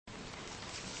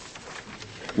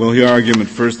We'll hear argument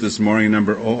first this morning,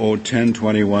 number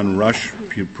 001021, Rush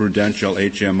Prudential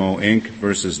HMO, Inc.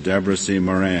 versus Deborah C.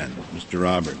 Moran. Mr.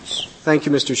 Roberts. Thank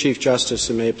you, Mr. Chief Justice,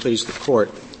 and may it please the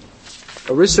Court.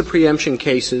 ERISA preemption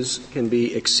cases can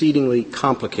be exceedingly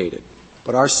complicated,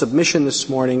 but our submission this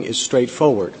morning is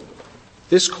straightforward.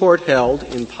 This Court held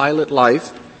in Pilot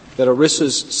Life that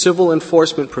ERISA's civil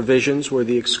enforcement provisions were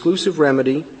the exclusive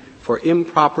remedy for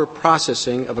improper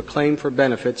processing of a claim for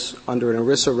benefits under an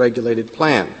ERISA-regulated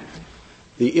plan.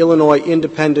 The Illinois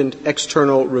Independent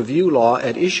External Review Law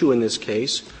at issue in this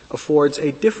case affords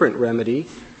a different remedy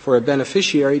for a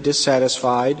beneficiary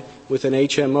dissatisfied with an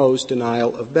HMO's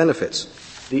denial of benefits.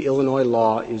 The Illinois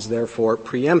law is therefore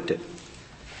preempted.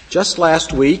 Just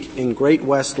last week in Great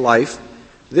West Life,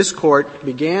 this Court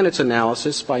began its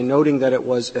analysis by noting that it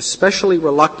was especially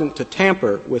reluctant to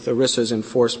tamper with ERISA's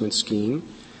enforcement scheme,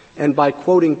 and by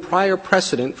quoting prior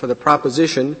precedent for the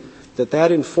proposition that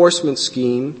that enforcement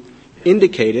scheme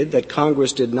indicated that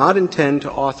Congress did not intend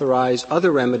to authorize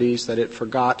other remedies that it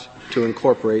forgot to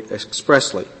incorporate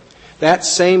expressly. That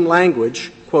same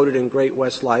language quoted in Great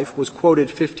West Life was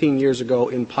quoted 15 years ago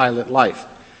in Pilot Life.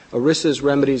 ERISA's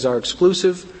remedies are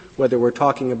exclusive, whether we're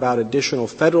talking about additional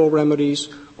federal remedies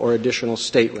or additional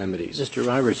state remedies. Mr.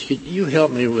 Roberts, could you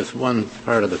help me with one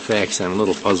part of the facts I'm a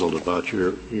little puzzled about?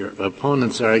 Your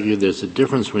opponents argue there's a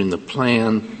difference between the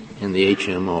plan and the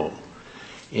HMO,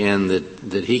 and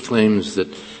that he claims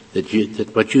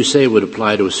that what you say would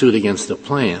apply to a suit against the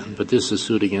plan, but this is a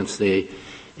suit against the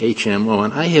HMO,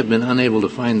 and I have been unable to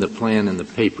find the plan in the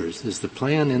papers. Is the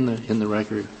plan in the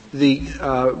record? The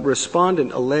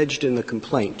respondent alleged in the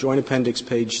complaint, Joint Appendix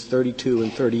page 32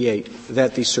 and 38,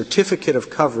 that the certificate of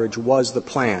coverage was the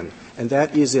plan, and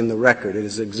that is in the record. It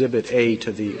is Exhibit A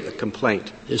to the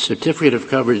complaint. The certificate of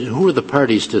coverage, who are the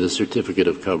parties to the certificate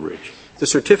of coverage? The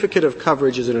certificate of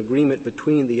coverage is an agreement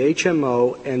between the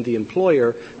HMO and the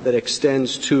employer that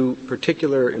extends to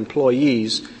particular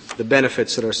employees the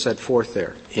benefits that are set forth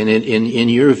there. And in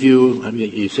your view, I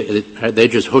mean, you say, are they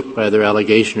just hooked by their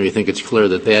allegation, or you think it's clear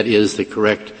that that is the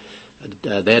correct,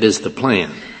 that is the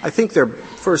plan? I think they're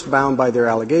first bound by their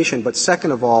allegation, but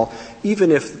second of all,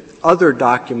 even if other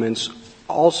documents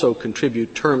also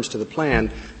contribute terms to the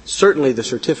plan, certainly the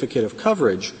certificate of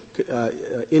coverage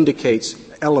indicates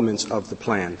elements of the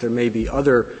plan. There may be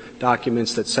other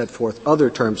documents that set forth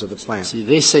other terms of the plan. See,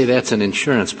 they say that's an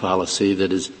insurance policy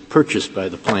that is purchased by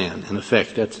the plan, in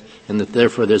effect, and that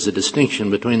therefore there's a distinction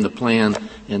between the plan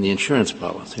and the insurance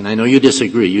policy. And I know you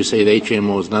disagree. You say the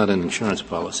HMO is not an insurance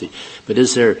policy. But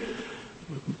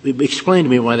explain to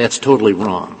me why that's totally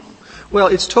wrong. Well,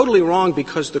 it's totally wrong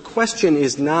because the question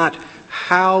is not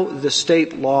how the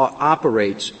state law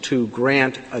operates to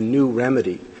grant a new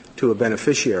remedy to a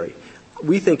beneficiary.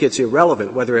 We think it's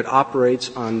irrelevant whether it operates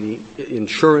on the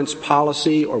insurance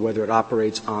policy or whether it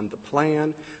operates on the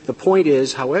plan. The point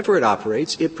is, however it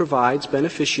operates, it provides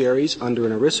beneficiaries under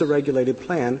an ERISA-regulated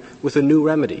plan with a new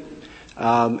remedy.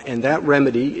 And that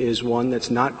remedy is one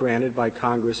that's not granted by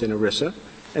Congress in ERISA,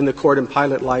 and the Court in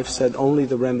Pilot Life said only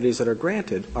the remedies that are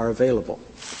granted are available.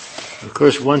 Of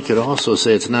course, one could also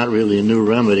say it's not really a new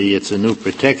remedy, it's a new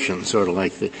protection, sort of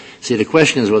like the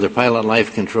question is whether Pilot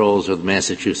Life controls or the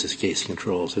Massachusetts case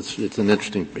controls. It's an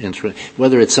interesting,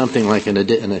 whether it's something like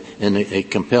a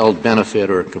compelled benefit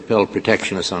or a compelled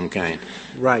protection of some kind.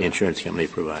 Right. The insurance company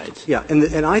provides. Yeah,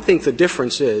 and I think the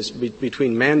difference is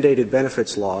between mandated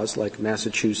benefits laws like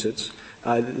Massachusetts,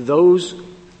 those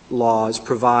laws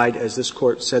provide, as this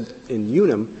Court said in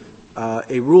Unum,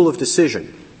 a rule of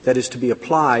decision that is to be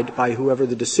applied by whoever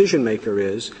the decision maker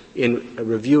is in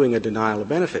reviewing a denial of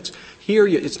benefits. Here,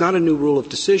 it's not a new rule of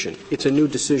decision. It's a new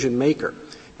decision maker.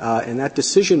 And that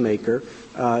decision maker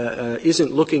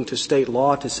isn't looking to state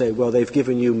law to say, well, they've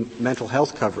given you mental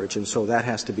health coverage, and so that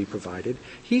has to be provided.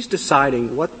 He's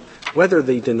deciding whether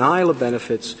the denial of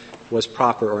benefits was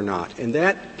proper or not. And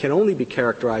that can only be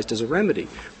characterized as a remedy,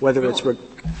 whether it's No,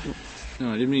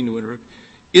 I didn't mean to interrupt.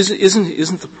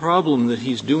 Isn't the problem that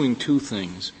he's doing two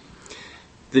things?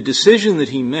 The decision that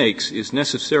he makes is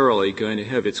necessarily going to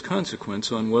have its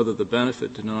consequence on whether the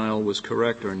benefit denial was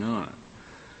correct or not.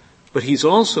 But he's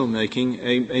also making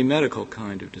a medical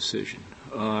kind of decision.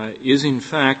 Is in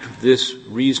fact this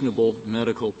reasonable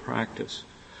medical practice?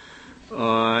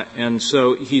 And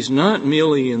so he's not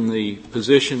merely in the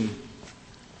position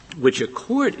which a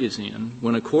court is in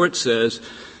when a court says,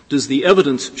 does the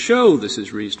evidence show this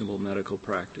is reasonable medical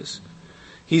practice?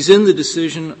 He's in the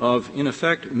decision of, in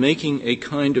effect, making a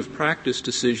kind of practice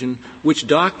decision which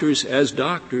doctors as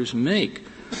doctors make.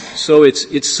 So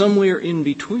it's somewhere in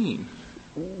between.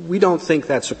 We don't think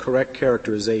that's a correct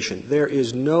characterization. There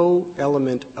is no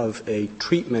element of a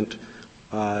treatment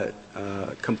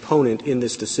component in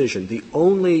this decision. The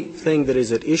only thing that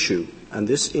is at issue on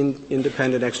this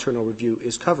independent external review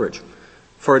is coverage,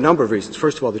 for a number of reasons.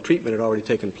 First of all, the treatment had already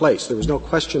taken place. There was no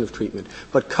question of treatment.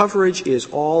 But coverage is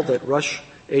all that Rush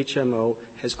HMO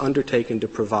has undertaken to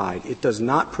provide. It does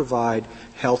not provide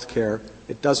health care.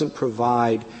 It doesn't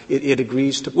provide — it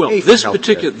agrees to pay for health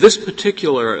care. This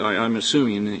particular, I'm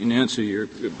assuming, in answer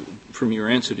from your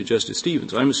answer to Justice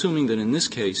Stevens, I'm assuming that in this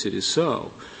case it is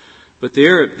so. But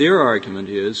their argument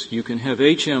is you can have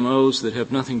HMOs that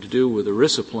have nothing to do with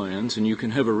ERISA plans, and you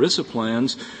can have ERISA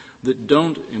plans that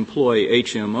don't employ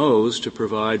HMOs to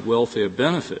provide welfare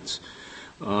benefits.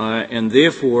 And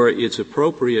therefore, it's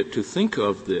appropriate to think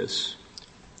of this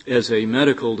as a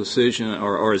medical decision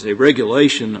or as a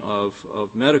regulation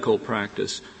of medical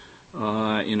practice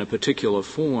in a particular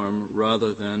form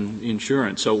rather than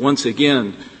insurance. So once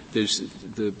again,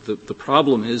 the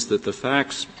problem is that the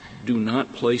facts do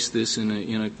not place this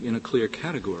in a clear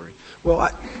category.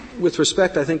 Well, with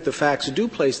respect, I think the facts do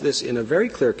place this in a very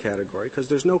clear category because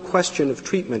there's no question of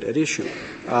treatment at issue.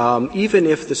 Even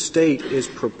if the state is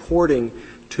purporting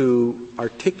to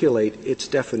articulate its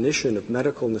definition of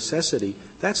medical necessity,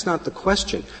 that's not the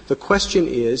question. The question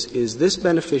is this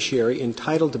beneficiary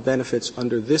entitled to benefits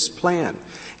under this plan?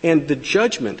 And the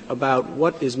judgment about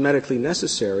what is medically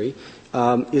necessary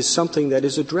is something that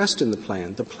is addressed in the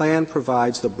plan. The plan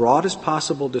provides the broadest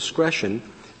possible discretion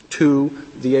to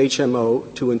the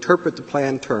HMO to interpret the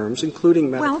plan terms,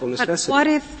 including medical necessity.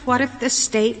 But what if the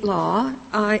state law,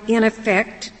 in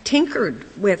effect, tinkered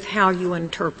with how you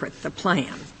interpret the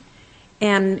plan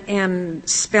and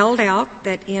spelled out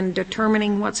that in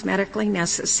determining what's medically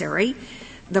necessary,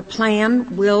 the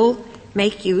plan will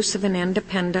make use of an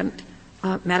independent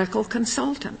medical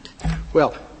consultant?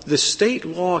 Well, the state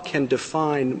law can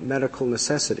define medical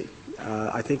necessity.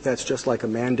 I think that's just like a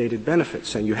mandated benefit,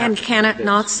 saying you have and to. And can it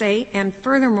not say, and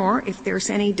furthermore, if there's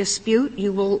any dispute,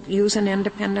 you will use an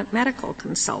independent medical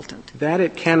consultant? That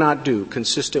it cannot do,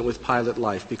 consistent with Pilot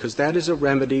Life, because that is a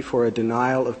remedy for a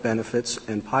denial of benefits,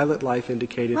 and Pilot Life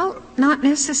indicated. Well, not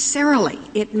necessarily.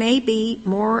 It may be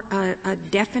more a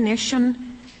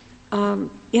definition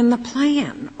in the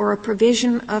plan or a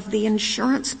provision of the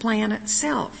insurance plan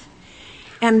itself.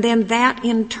 And then that,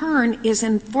 in turn, is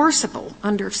enforceable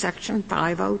under Section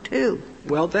 502.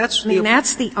 Well, that's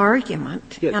the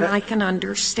argument, yeah, and I can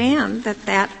understand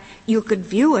that you could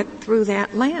view it through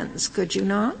that lens, could you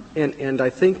not? And I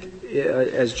think,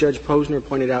 as Judge Posner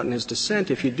pointed out in his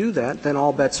dissent, if you do that, then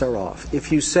all bets are off.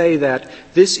 If you say that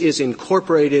this is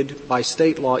incorporated by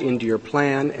state law into your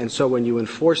plan, and so when you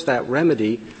enforce that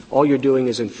remedy, all you're doing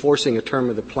is enforcing a term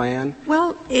of the plan.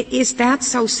 Well, is that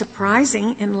so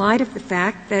surprising in light of the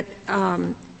fact that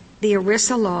the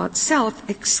ERISA law itself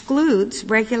excludes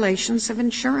regulations of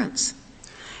insurance?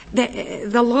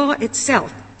 The law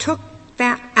itself took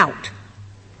that out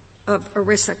of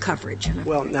ERISA coverage.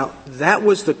 Well, now, that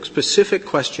was the specific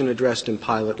question addressed in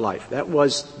Pilot Life. That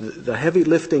was the heavy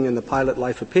lifting in the Pilot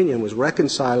Life opinion was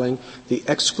reconciling the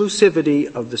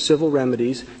exclusivity of the civil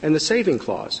remedies and the saving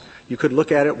clause. You could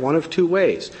look at it one of two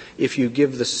ways. If you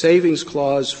give the savings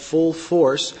clause full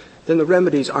force, then the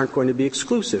remedies aren't going to be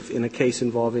exclusive in a case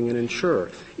involving an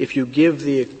insurer. If you give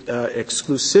the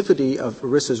exclusivity of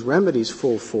ERISA's remedies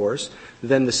full force,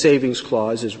 then the savings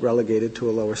clause is relegated to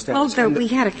a lower status. Although we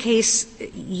had a case,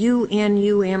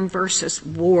 UNUM versus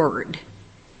Ward,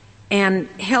 and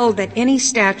held that any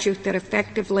statute that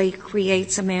effectively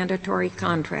creates a mandatory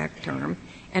contract term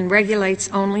and regulates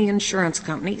only insurance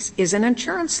companies is an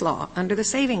insurance law under the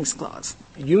savings clause.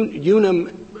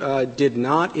 UNUM did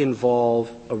not involve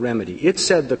a remedy. It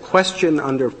said the question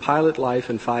under Pilot Life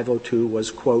and 502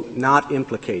 was, quote, not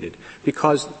implicated,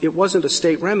 because it wasn't a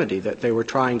state remedy that they were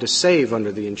trying to save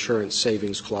under the insurance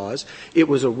savings clause. It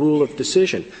was a rule of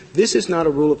decision. This is not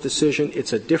a rule of decision.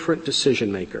 It's a different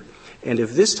decision maker. And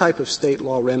if this type of state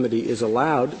law remedy is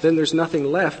allowed, then there's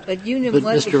nothing left. But UNUM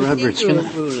was a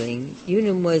procedural ruling.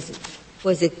 UNUM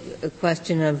was a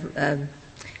question of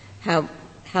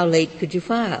how late could you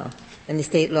file? And the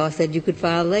state law said you could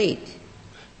file late.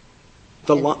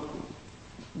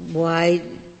 Why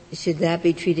should that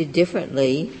be treated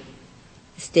differently?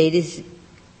 The state is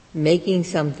making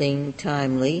something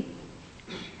timely,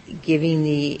 giving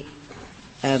the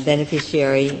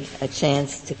beneficiary a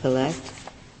chance to collect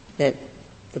that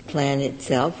the plan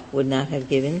itself would not have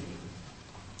given?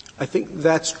 I think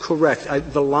that's correct.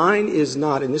 The line is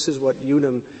not, and this is what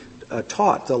UNUM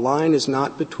taught, the line is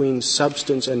not between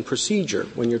substance and procedure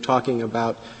when you're talking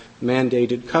about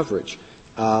mandated coverage.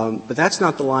 But that's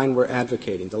not the line we're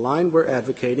advocating. The line we're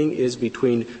advocating is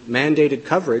between mandated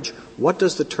coverage. What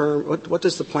does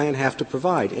the plan have to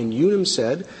provide? And Unum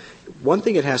said one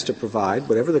thing it has to provide,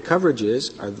 whatever the coverage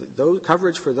is, are those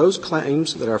coverage for those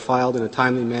claims that are filed in a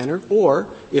timely manner, or,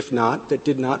 if not, that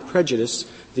did not prejudice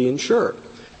the insurer.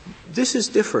 This is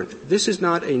different. This is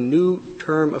not a new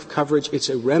term of coverage. It's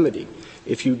a remedy.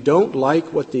 If you don't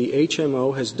like what the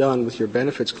HMO has done with your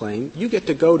benefits claim, you get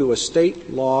to go to a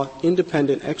state law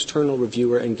independent external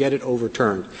reviewer and get it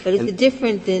overturned. But it's a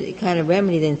different kind of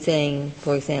remedy than saying,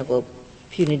 for example,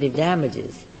 punitive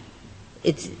damages.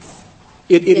 It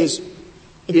is.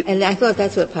 And I thought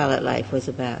that's what Pilot Life was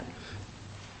about.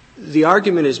 The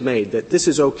argument is made that this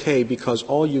is okay because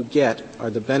all you get are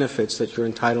the benefits that you're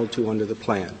entitled to under the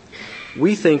plan.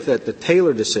 We think that the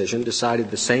Taylor decision, decided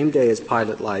the same day as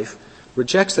Pilot Life,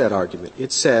 rejects that argument.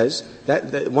 It says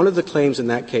that one of the claims in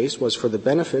that case was for the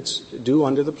benefits due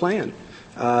under the plan,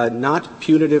 not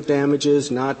punitive damages,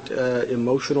 not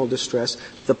emotional distress,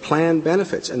 the plan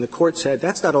benefits. And the Court said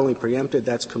that's not only preempted,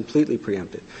 that's completely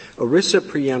preempted. ERISA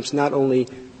preempts not only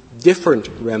different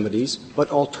remedies, but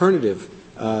alternative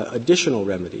additional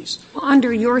remedies. Well,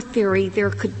 under your theory, there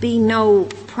could be no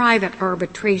private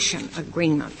arbitration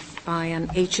agreement by an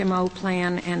HMO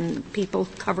plan and people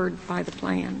covered by the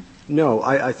plan. No,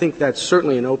 I think that's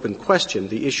certainly an open question.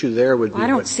 The issue there would be I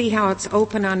don't see how it's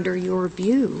open under your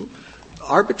view.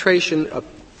 Arbitration,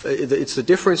 it's the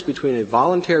difference between a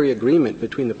voluntary agreement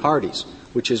between the parties,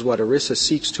 which is what ERISA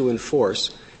seeks to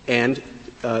enforce, and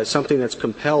something that's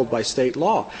compelled by state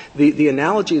law. The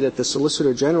analogy that the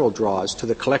Solicitor General draws to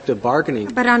the collective bargaining.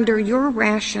 But under your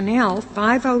rationale,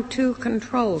 502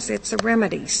 controls. It's a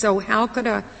remedy. So how could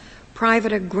a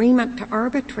private agreement to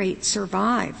arbitrate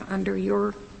survive under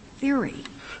your theory?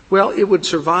 Well, it would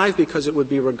survive because it would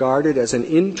be regarded as an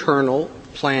internal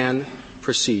plan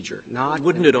procedure.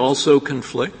 Wouldn't it also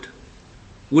conflict?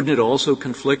 Wouldn't it also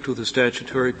conflict with the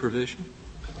statutory provision?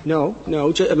 No.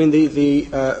 I mean, the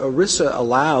ERISA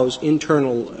allows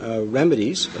internal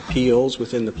remedies, appeals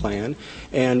within the plan,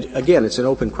 and again, it's an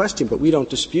open question, but we don't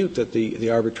dispute that the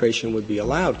arbitration would be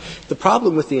allowed. The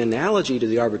problem with the analogy to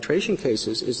the arbitration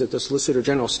cases is that the Solicitor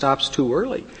General stops too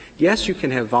early. Yes, you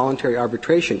can have voluntary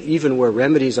arbitration even where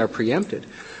remedies are preempted,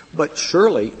 but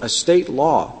surely a state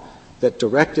law that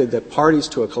directed that parties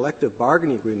to a collective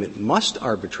bargaining agreement must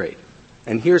arbitrate,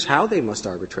 and here's how they must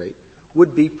arbitrate,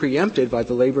 would be preempted by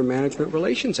the Labor Management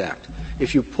Relations Act.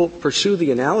 If you pursue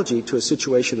the analogy to a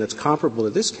situation that's comparable to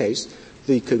this case,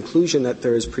 the conclusion that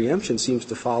there is preemption seems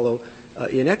to follow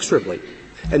inexorably.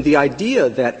 And the idea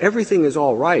that everything is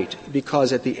all right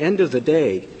because at the end of the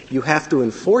day you have to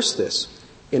enforce this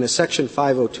in a Section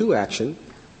 502 action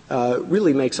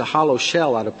really makes a hollow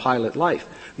shell out of Pilot Life.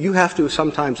 You have to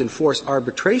sometimes enforce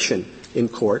arbitration in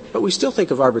court, but we still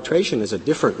think of arbitration as a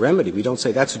different remedy. We don't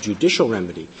say that's a judicial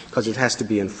remedy because it has to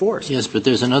be enforced. Yes, but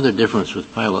there's another difference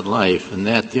with Pilot Life, and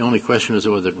that the only question is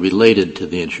whether it's related to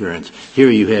the insurance. Here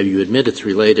you admit it's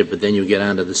related, but then you get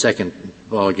on to the second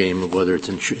ball game of whether it's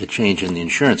a change in the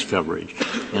insurance coverage.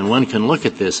 And one can look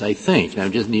at this, I think,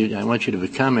 I want you to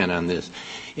comment on this,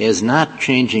 as not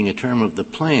changing a term of the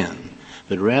plan,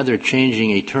 but rather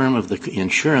changing a term of the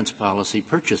insurance policy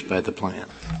purchased by the plan.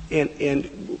 And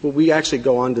we actually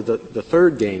go on to the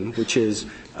third game, which is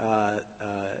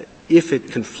if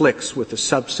it conflicts with the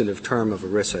substantive term of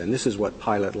ERISA, and this is what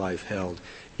Pilot Life held,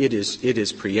 it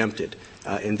is preempted.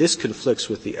 And this conflicts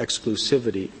with the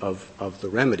exclusivity of the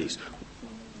remedies.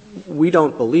 We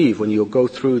don't believe, when you go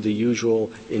through the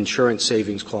usual insurance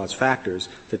savings clause factors,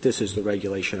 that this is the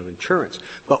regulation of insurance.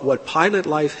 But what Pilot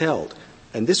Life held,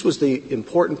 and this was the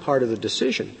important part of the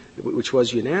decision, which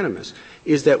was unanimous,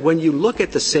 is that when you look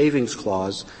at the savings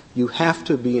clause, you have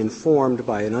to be informed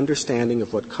by an understanding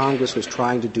of what Congress was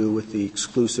trying to do with the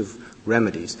exclusive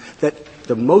remedies. That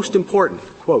the most important,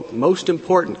 quote, most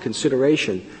important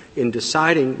consideration in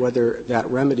deciding whether that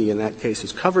remedy in that case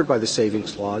is covered by the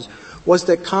savings clause was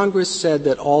that Congress said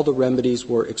that all the remedies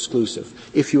were exclusive.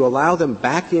 If you allow them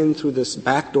back in through this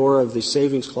back door of the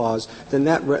savings clause, then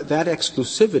that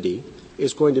exclusivity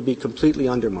is going to be completely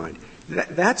undermined.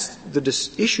 That's the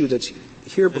issue that's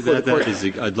here before the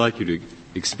Court. I'd like you to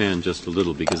expand just a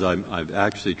little, because I'm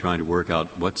actually trying to work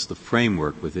out what's the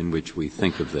framework within which we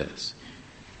think of this.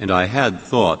 And I had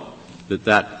thought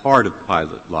that part of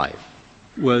Pilot Life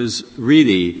was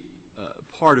really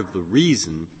part of the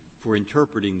reason for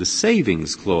interpreting the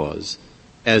savings clause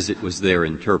as it was there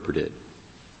interpreted.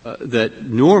 That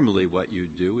normally what you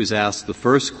do is ask the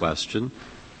first question,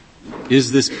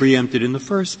 is this preempted in the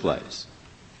first place?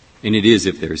 And it is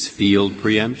if there's field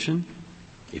preemption,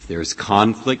 if there's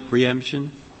conflict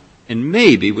preemption, and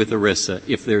maybe with ERISA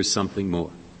if there's something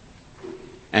more.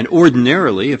 And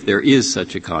ordinarily, if there is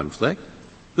such a conflict,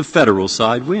 the federal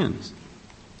side wins.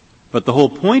 But the whole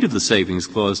point of the Savings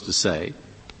Clause is to say,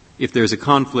 if there's a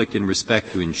conflict in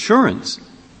respect to insurance,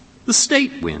 the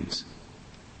state wins.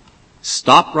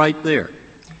 Stop right there.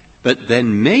 But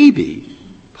then maybe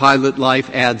Pilot Life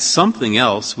adds something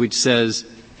else which says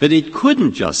that it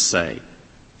couldn't just say,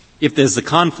 if there's the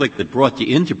conflict that brought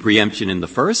you into preemption in the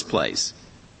first place,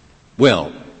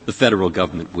 well, the federal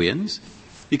government wins,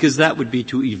 because that would be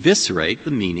to eviscerate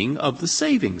the meaning of the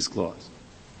Savings Clause.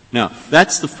 Now,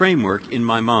 that's the framework in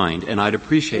my mind, and I'd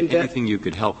appreciate anything you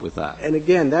could help with that. And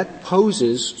again, that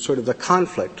poses sort of the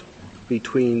conflict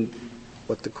between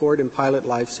what the court in Pilot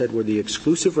Life said were the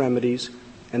exclusive remedies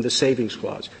and the Savings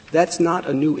Clause. That's not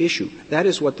a new issue. That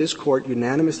is what this court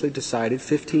unanimously decided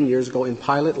 15 years ago in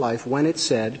Pilot Life when it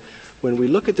said, when we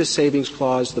look at the Savings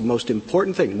Clause, the most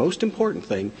important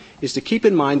thing is to keep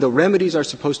in mind the remedies are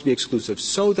supposed to be exclusive,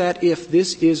 so that if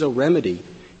this is a remedy,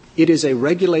 it is a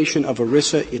regulation of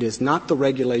ERISA. It is not the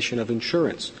regulation of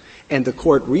insurance. And the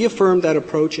court reaffirmed that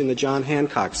approach in the John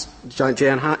Hancock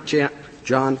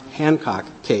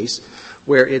case,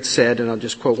 where it said, and I'll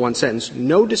just quote one sentence,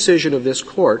 no decision of this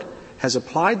court has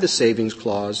applied the Savings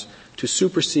Clause to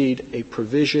supersede a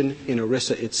provision in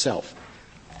ERISA itself.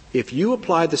 If you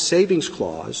apply the Savings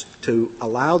Clause to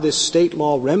allow this state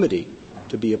law remedy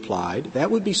to be applied,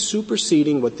 that would be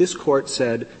superseding what this court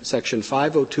said Section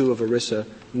 502 of ERISA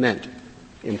meant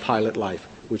in Pilot Life,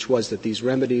 which was that these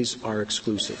remedies are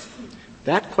exclusive.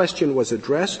 That question was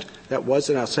addressed. That was,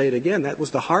 and I'll say it again, that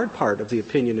was the hard part of the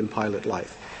opinion in Pilot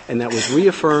Life. And that was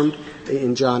reaffirmed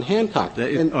in John Hancock.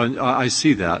 I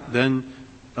see that. Then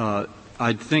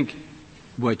I think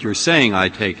what you're saying, I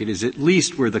take it, is at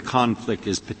least where the conflict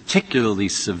is particularly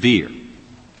severe,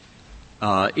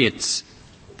 it's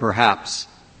perhaps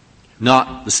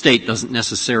not, the state doesn't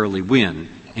necessarily win,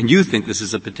 and you think this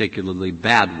is a particularly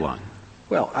bad one.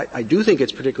 Well, I do think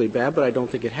it's particularly bad, but I don't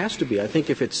think it has to be. I think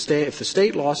if the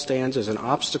state law stands as an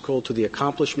obstacle to the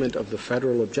accomplishment of the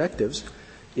federal objectives,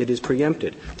 it is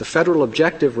preempted. The federal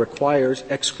objective requires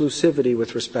exclusivity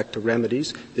with respect to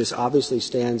remedies. This obviously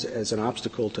stands as an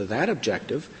obstacle to that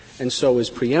objective, and so is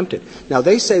preempted. Now,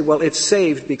 they say, well, it's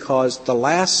saved because the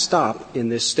last stop in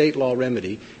this state law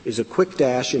remedy is a quick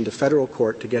dash into federal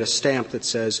court to get a stamp that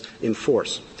says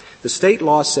enforce. The state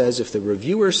law says if the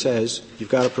reviewer says you've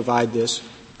got to provide this,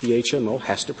 the HMO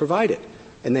has to provide it.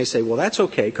 And they say, well, that's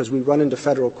okay because we run into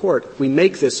federal court. We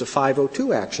make this a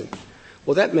 502 action.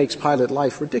 Well, that makes Pilot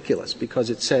Life ridiculous because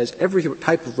it says every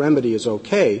type of remedy is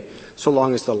okay so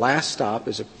long as the last stop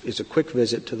is a quick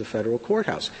visit to the federal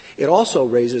courthouse. It also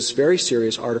raises very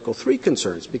serious Article III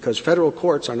concerns because federal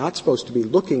courts are not supposed to be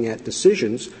looking at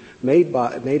decisions made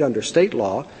under state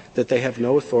law that they have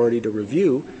no authority to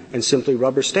review and simply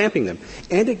rubber stamping them.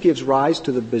 And it gives rise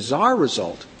to the bizarre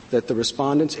result that the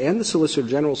respondents and the Solicitor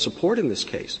General support in this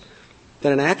case,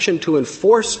 that an action to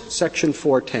enforce Section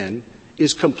 410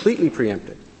 is completely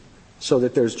preempted so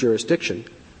that there's jurisdiction.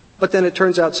 But then it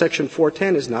turns out Section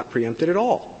 410 is not preempted at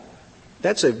all.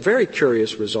 That's a very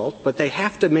curious result, but they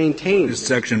have to maintain. Is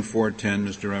Section 410,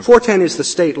 Mr. Roberts? 410 is the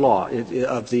state law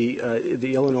of the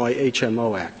Illinois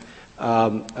HMO Act.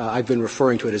 I've been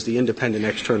referring to it as the Independent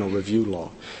External Review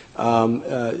Law.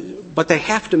 But they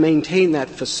have to maintain that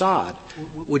facade.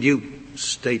 Would you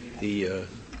state the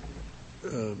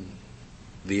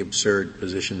absurd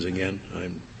positions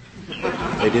again?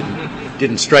 They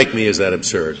didn't strike me as that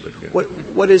absurd. But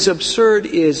What is absurd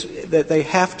is that they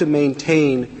have to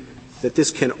maintain that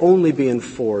this can only be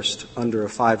enforced under a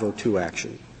 502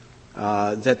 action.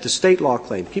 That the state law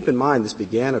claim, keep in mind this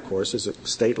began, of course, as a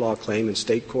state law claim in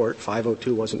state court.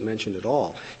 502 wasn't mentioned at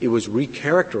all. It was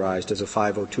recharacterized as a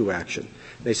 502 action.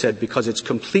 They said because it's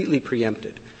completely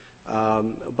preempted.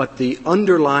 But the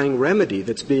underlying remedy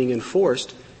that's being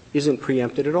enforced isn't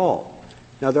preempted at all.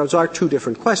 Now, those are two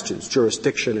different questions,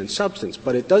 jurisdiction and substance,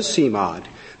 but it does seem odd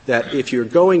that if you're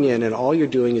going in and all you're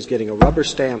doing is getting a rubber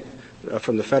stamp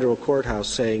from the federal courthouse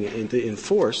saying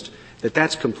enforced,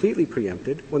 that's completely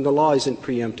preempted when the law isn't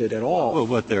preempted at all.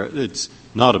 Well, it's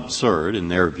not absurd in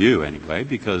their view anyway,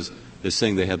 because they're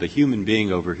saying they have a human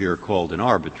being over here called an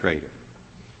arbitrator.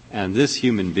 And this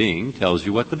human being tells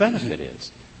you what the benefit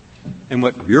is. And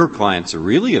what your clients are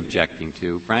really objecting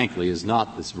to, frankly, is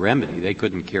not this remedy. They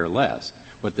couldn't care less.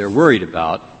 What they're worried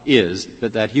about is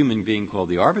that human being called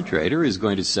the arbitrator is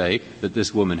going to say that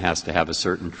this woman has to have a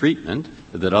certain treatment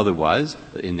that otherwise,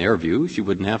 in their view, she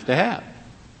wouldn't have to have.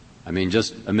 I mean,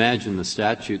 just imagine the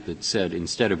statute that said,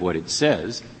 instead of what it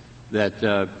says,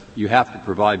 that you have to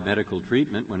provide medical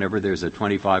treatment whenever there's a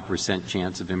 25%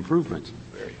 chance of improvement.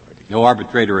 No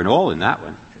arbitrator at all in that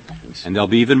one. And they'll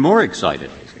be even more excited.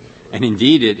 And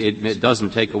indeed, it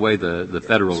doesn't take away the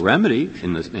federal remedy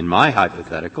in my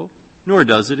hypothetical, nor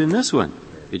does it in this one.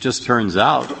 It just turns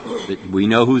out that we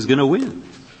know who's going to win.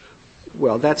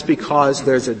 Well, that's because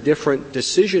there's a different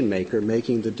decision maker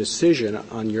making the decision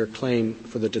on your claim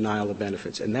for the denial of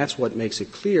benefits. And that's what makes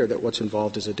it clear that what's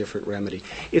involved is a different remedy.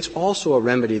 It's also a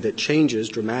remedy that changes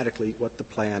dramatically what the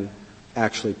plan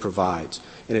actually provides.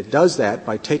 And it does that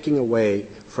by taking away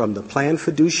from the plan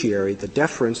fiduciary the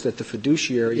deference that the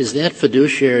fiduciary — Is that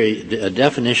fiduciary a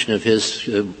definition of his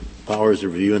powers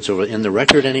of review and so forth in the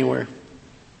record anywhere?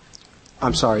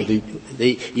 I'm sorry.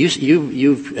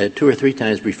 You've two or three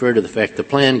times referred to the fact the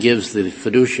plan gives the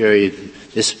fiduciary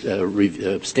this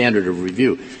standard of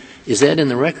review. Is that in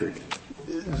the record?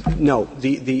 No.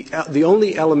 The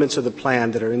only elements of the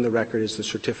plan that are in the record is the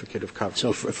certificate of coverage.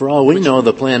 So for all we know,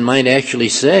 the plan might actually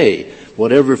say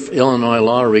whatever Illinois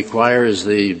law requires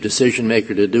the decision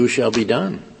maker to do shall be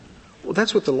done. Well,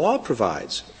 that's what the law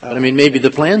provides. But maybe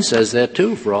the plan says that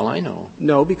too, for all I know.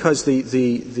 No, because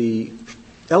the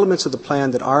elements of the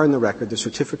plan that are in the record, the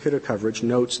certificate of coverage,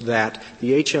 notes that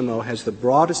the HMO has the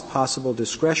broadest possible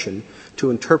discretion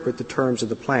to interpret the terms of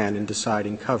the plan in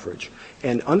deciding coverage.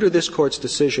 And under this Court's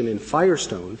decision in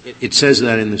Firestone — It says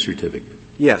that in the certificate?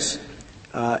 Yes.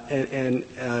 And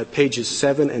pages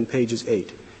 7 and pages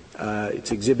 8.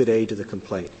 It's Exhibit A to the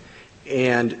complaint.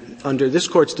 And under this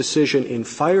Court's decision in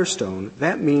Firestone,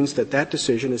 that means that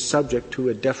decision is subject to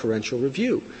a deferential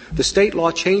review. The state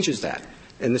law changes that.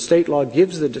 And the state law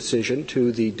gives the decision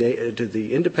to the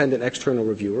independent external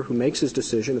reviewer who makes his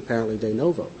decision apparently de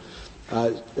novo.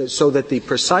 So that the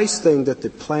precise thing that the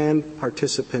plan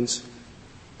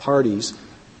parties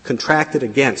contracted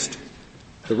against,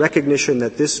 the recognition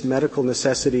that this medical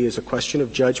necessity is a question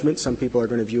of judgment, some people are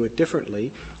going to view it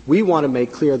differently, we want to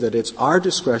make clear that it's our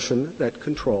discretion that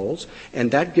controls, and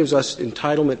that gives us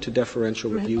entitlement to deferential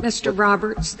review. Mr.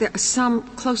 Roberts, some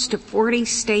close to 40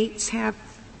 states have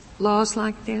laws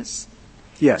like this?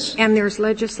 Yes. And there's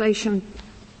legislation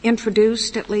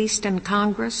introduced, at least in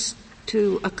Congress,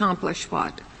 to accomplish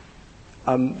what?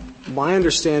 My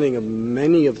understanding of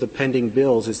many of the pending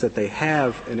bills is that they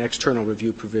have an external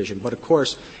review provision, but of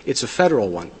course it's a federal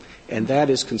one, and that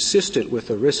is consistent with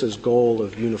ERISA's goal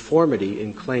of uniformity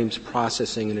in claims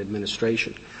processing and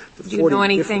administration. Do you know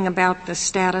anything about the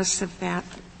status of that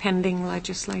pending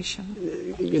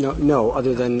legislation? No,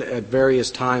 other than at various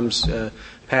times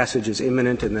passage is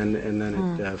imminent and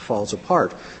then it falls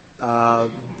apart.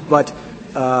 But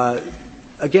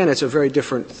again, it's a very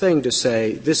different thing to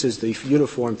say this is the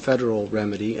uniform federal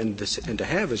remedy and to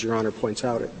have, as Your Honor points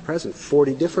out at present,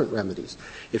 40 different remedies.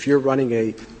 If you're running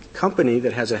a company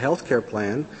that has a health care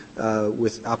plan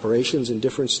with operations in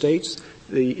different states,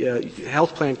 the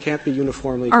health plan can't be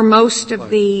uniformly. Are most of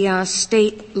the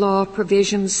state law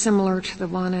provisions similar to the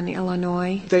one in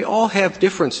Illinois? They all have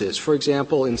differences. For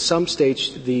example, in some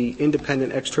states, the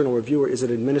independent external reviewer is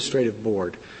an administrative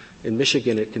board. In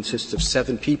Michigan, it consists of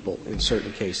 7 people in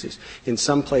certain cases. In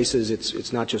some places,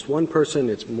 it's not just one person,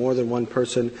 it's more than one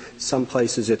person. Some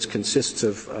places it consists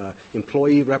of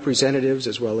employee representatives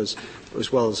as well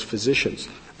as physicians.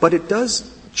 But it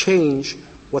does change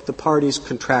what the parties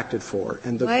contracted for.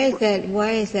 And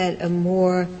why is that a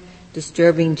more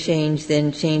disturbing change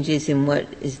than changes in what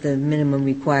is the minimum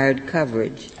required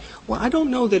coverage? Well, I don't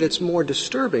know that it's more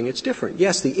disturbing. It's different.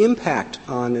 Yes, the impact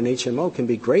on an HMO can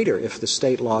be greater if the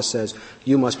state law says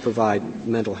you must provide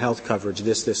mental health coverage,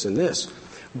 this, and this.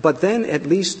 But then at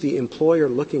least the employer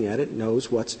looking at it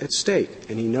knows what's at stake,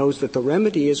 and he knows that the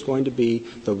remedy is going to be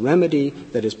the remedy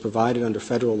that is provided under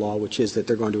federal law, which is that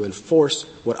they're going to enforce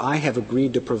what I have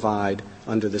agreed to provide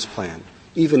under this plan,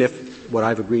 even if what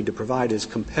I've agreed to provide is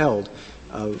compelled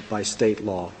by state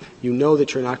law. You know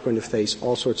that you're not going to face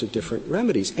all sorts of different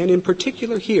remedies. And in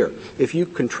particular here, if you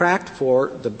contract for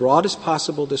the broadest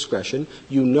possible discretion,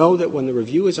 you know that when the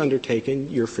review is undertaken,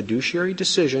 your fiduciary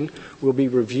decision will be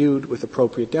reviewed with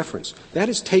appropriate deference. That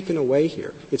is taken away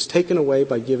here. It's taken away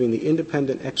by giving the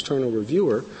independent external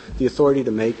reviewer the authority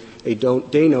to make a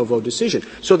de novo decision.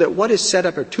 So that what is set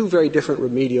up are 2 very different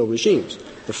remedial regimes.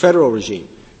 The federal regime,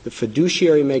 the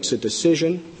fiduciary makes a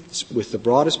decision with the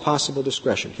broadest possible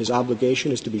discretion. His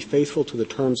obligation is to be faithful to the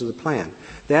terms of the plan.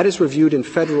 That is reviewed in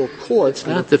federal court. It's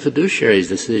not the fiduciary's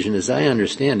decision, as I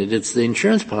understand it. It's the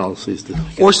insurance policy's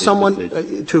decision. Or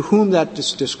someone to whom that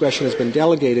discretion has been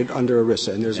delegated under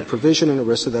ERISA. And there's a provision in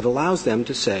ERISA that allows them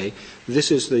to say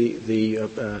this is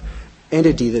the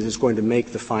entity that is going to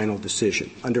make the final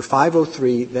decision. Under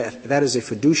 503, that is a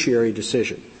fiduciary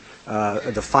decision.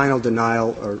 the final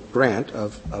denial or grant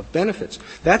of benefits.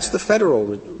 That's the federal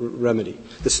remedy.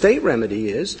 The state remedy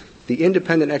is the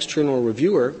independent external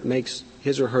reviewer makes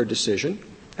his or her decision,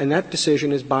 and that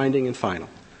decision is binding and final.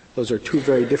 Those are two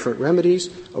very different remedies.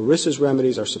 ERISA's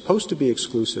remedies are supposed to be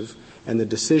exclusive, and the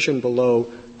decision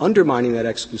below undermining that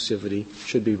exclusivity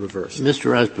should be reversed.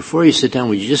 Mr. Ross, before you sit down,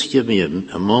 would you just give me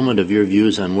a moment of your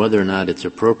views on whether or not it's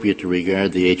appropriate to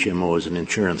regard the HMO as an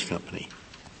insurance company?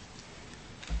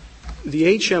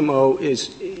 The HMO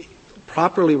is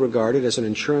properly regarded as an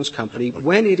insurance company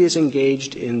when it is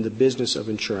engaged in the business of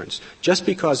insurance. Just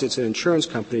because it's an insurance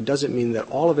company doesn't mean that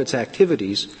all of its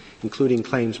activities, including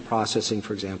claims processing,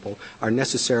 for example, are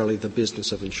necessarily the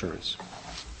business of insurance.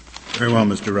 Very well,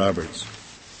 Mr. Roberts.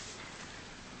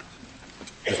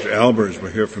 Mr. Albers,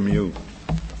 we'll hear from you.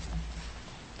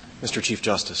 Mr. Chief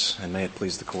Justice, and may it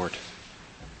please the Court.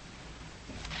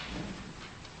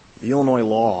 The Illinois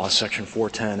law, Section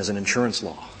 410, is an insurance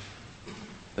law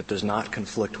that does not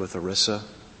conflict with ERISA,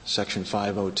 Section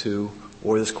 502,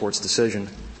 or this Court's decision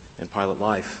in Pilot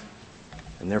Life,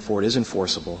 and therefore it is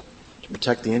enforceable to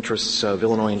protect the interests of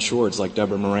Illinois insureds like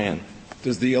Deborah Moran.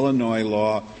 Does the Illinois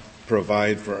law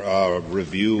provide for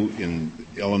review in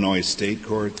Illinois state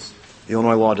courts? The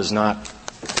Illinois law does not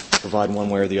provide one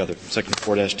way or the other. Section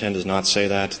 4-10 does not say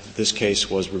that. This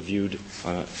case was reviewed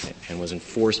and was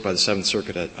enforced by the Seventh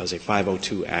Circuit as a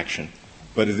 502 action.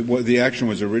 But the action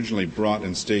was originally brought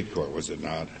in state court, was it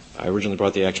not? I originally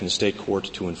brought the action in state court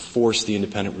to enforce the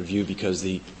independent review because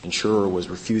the insurer was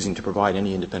refusing to provide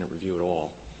any independent review at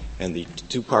all. And the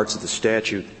two parts of the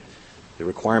statute, the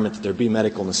requirement that there be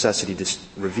medical necessity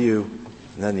review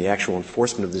and then the actual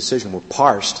enforcement of the decision, were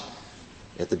parsed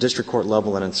at the district court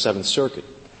level and in the Seventh Circuit.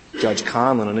 Judge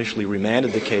Conlon initially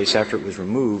remanded the case after it was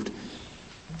removed,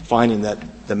 finding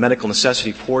that the medical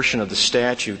necessity portion of the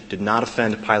statute did not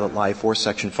offend Pilot Life or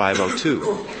Section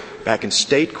 502. Back in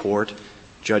state court,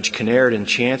 Judge Kinnaird in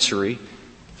Chancery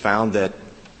found that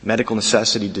medical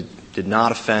necessity did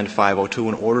not offend 502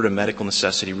 and ordered a medical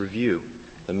necessity review.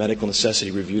 The medical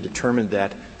necessity review determined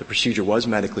that the procedure was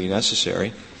medically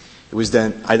necessary.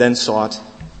 I then sought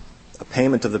a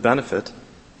payment of the benefit,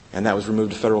 and that was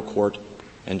removed to federal court,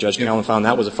 and Judge Conlon found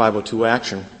that was a 502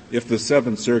 action. If the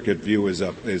Seventh Circuit view is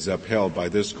upheld by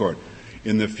this court,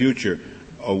 in the future,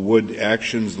 would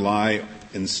actions lie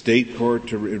in state court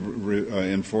to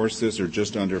enforce this or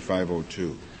just under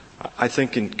 502? I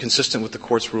think consistent with the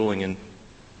court's ruling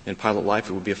in Pilot Life,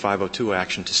 it would be a 502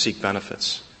 action to seek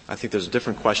benefits. I think there's a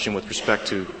different question with respect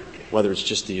to whether it's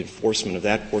just the enforcement of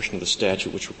that portion of the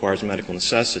statute which requires medical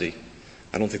necessity.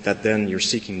 I don't think that then you're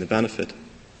seeking the benefit.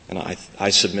 And I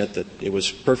submit that it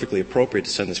was perfectly appropriate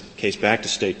to send this case back to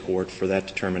state court for that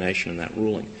determination and that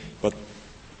ruling. But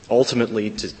ultimately,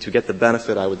 to get the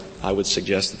benefit, I would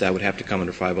suggest that would have to come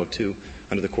under 502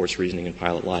 under the court's reasoning in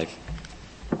Pilot Life.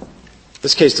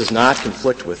 This case does not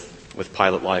conflict with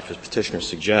Pilot Life, as Petitioner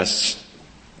suggests.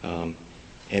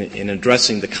 In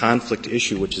addressing the conflict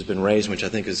issue which has been raised, which I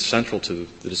think is central to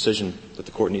the decision that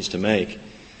the court needs to make,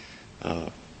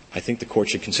 I think the court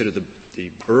should consider the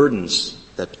burdens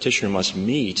that Petitioner must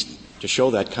meet to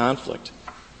show that conflict.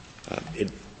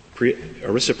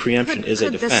 ERISA preemption is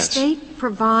a defense. Could the state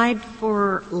provide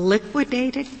for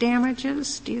liquidated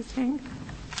damages, do you think?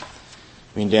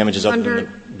 I mean damages other than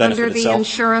the benefit under the itself?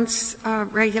 insurance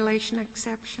regulation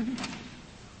exception?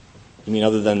 You mean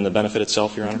other than the benefit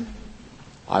itself, Your Honor?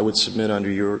 I would submit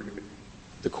under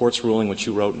the court's ruling, which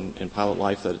you wrote in Pilot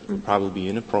Life, that it would probably be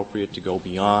inappropriate to go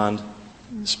beyond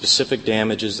specific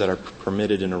damages that are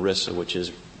permitted in ERISA, which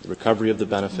is the recovery of the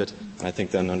benefit, and I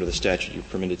think then under the statute you're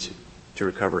permitted to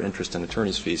recover interest and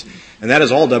attorney's fees. And that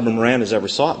is all Deborah Moran has ever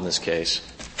sought in this case,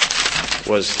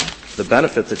 was the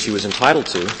benefit that she was entitled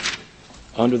to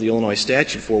under the Illinois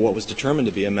statute for what was determined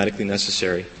to be a medically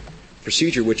necessary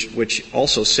procedure, which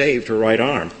also saved her right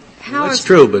arm. That's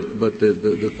true, but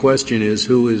the question is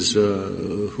who is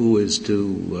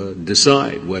to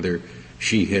decide whether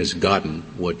she has gotten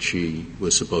what she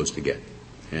was supposed to get.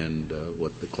 And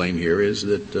what the claim here is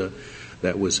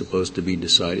that was supposed to be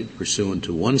decided pursuant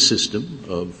to one system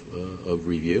of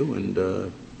review, and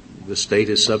the state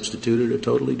has substituted a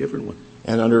totally different one.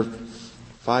 And under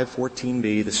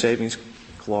 514B, the savings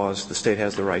clause, the state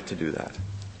has the right to do that.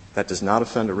 That does not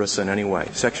offend ERISA in any way.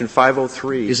 Section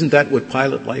 503... Isn't that what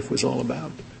Pilot Life was all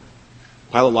about?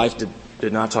 Pilot Life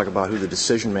did not talk about who the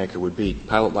decision maker would be.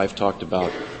 Pilot Life talked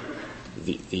about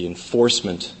the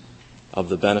enforcement of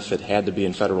the benefit had to be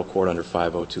in federal court under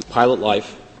 502. Pilot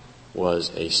Life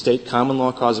was a state common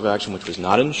law cause of action which was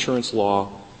not an insurance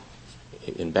law,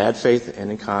 in bad faith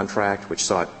and in contract, which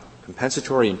sought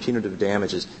compensatory and punitive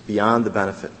damages beyond the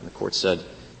benefit. And the court said you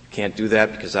Can't do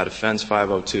that because that offends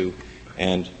 502.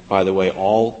 And by the way,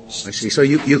 all I see. So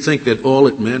you think that all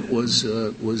it meant was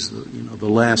the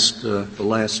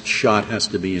last shot has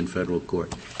to be in federal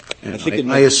court.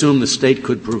 And I assume the state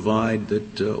could provide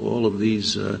that all of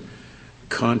these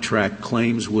contract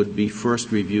claims would be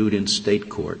first reviewed in state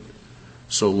court,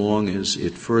 so long as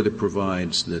it further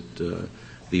provides that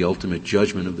the ultimate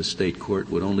judgment of the state court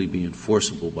would only be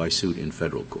enforceable by suit in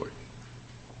federal court.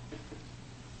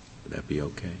 Would that be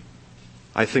okay?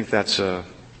 I think that's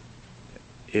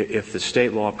if the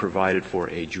state law provided for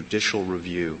a judicial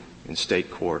review in state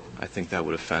court, I think that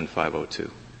would offend 502.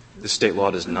 The state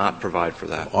law does not provide for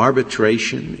that.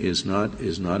 Arbitration is not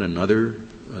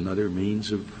another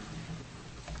means of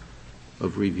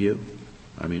review.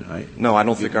 I mean, I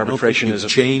don't think arbitration is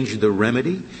change the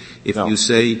remedy. If no. You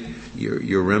say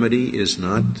your remedy is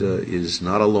not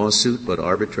a lawsuit but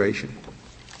arbitration.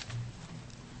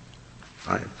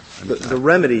 The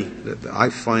remedy. I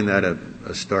find that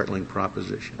a startling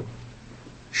proposition.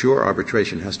 Sure,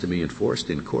 arbitration has to be enforced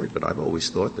in court, but I've always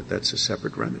thought that that's a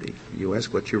separate remedy. You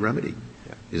ask, what's your remedy?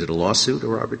 Yeah. Is it a lawsuit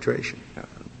or arbitration? Yeah.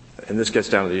 And this gets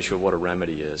down to the issue of what a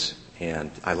remedy is.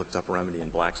 And I looked up remedy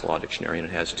in Black's Law Dictionary, and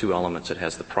it has two elements. It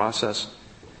has the process,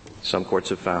 some courts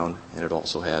have found, and it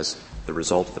also has the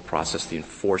result of the process, the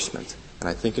enforcement. And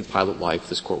I think in Pilot Life,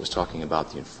 this court was talking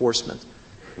about the enforcement,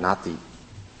 not the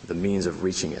means of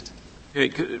reaching it. Okay,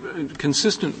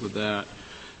 consistent with that,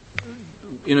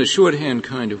 in a shorthand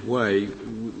kind of way,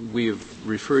 we have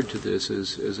referred to this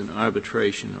as an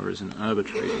arbitration or as an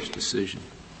arbitrator's decision.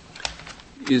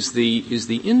 Is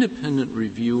the independent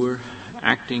reviewer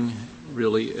acting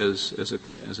really as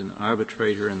an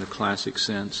arbitrator in the classic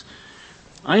sense?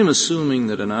 I am assuming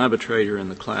that an arbitrator in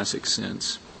the classic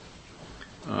sense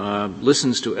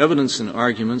listens to evidence and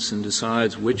arguments and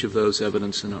decides which of those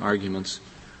evidence and arguments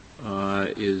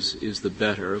is the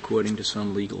better according to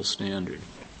some legal standard.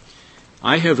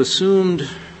 I have assumed,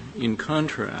 in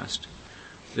contrast,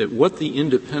 that what the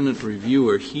independent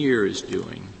reviewer here is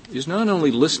doing is not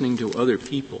only listening to other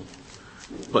people,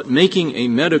 but making a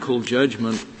medical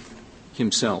judgment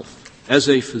himself as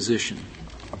a physician.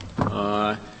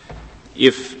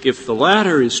 If the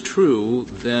latter is true,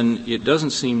 then it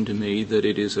doesn't seem to me that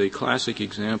it is a classic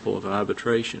example of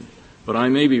arbitration. But I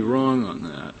may be wrong on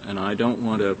that, and I don't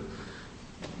want to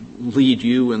lead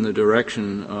you in the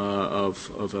direction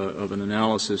of an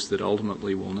analysis that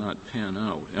ultimately will not pan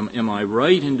out. Am I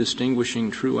right in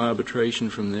distinguishing true arbitration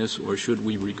from this, or should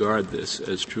we regard this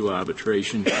as true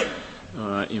arbitration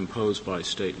imposed by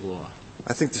state law?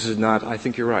 I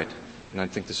think you're right. And I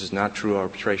think this is not true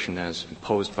arbitration as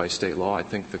imposed by state law. I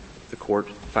think the court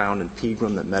found in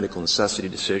Pegram that medical necessity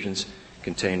decisions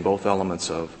contain both elements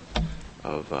of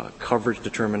coverage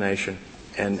determination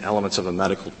and elements of a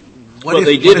medical.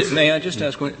 May I just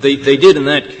ask one? They did in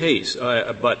that case,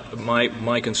 but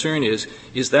my concern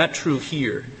is that true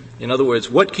here? In other words,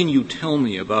 what can you tell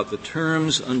me about the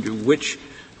terms under which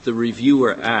the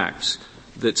reviewer acts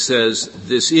that says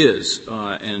this is,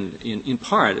 and in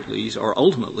part at least, or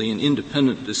ultimately an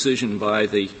independent decision by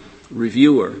the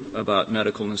reviewer about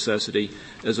medical necessity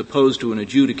as opposed to an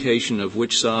adjudication of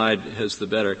which side has the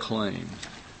better claim,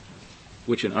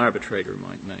 which an arbitrator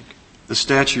might make? The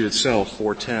statute itself,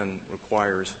 410,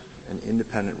 requires an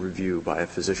independent review by a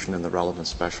physician in the relevant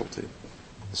specialty.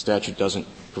 The statute doesn't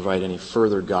provide any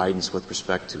further guidance with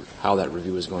respect to how that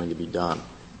review is going to be done.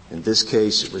 In this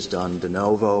case, it was done de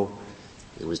novo.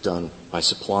 It was done by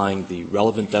supplying the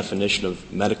relevant definition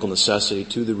of medical necessity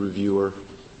to the reviewer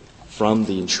from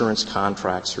the insurance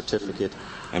contract certificate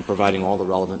and providing all the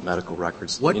relevant medical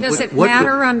records. Does it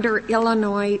matter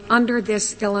under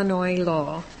this Illinois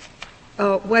law,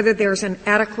 whether there's an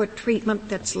adequate treatment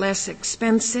that's less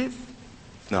expensive?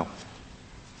 No.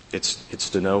 It's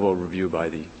de novo review by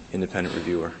the independent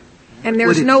reviewer. And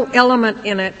there's no element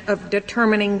in it of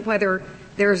determining whether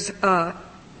there's a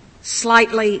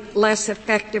slightly less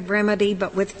effective remedy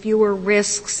but with fewer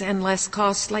risks and less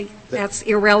costly? That's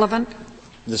irrelevant?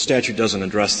 The statute doesn't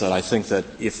address that. I think that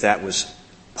if that was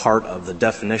part of the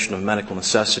definition of medical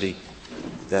necessity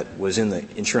that was in the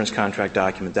insurance contract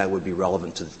document, that would be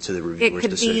relevant to the reviewer's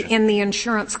decision. It could be in the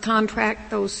insurance contract,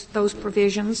 those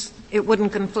provisions? It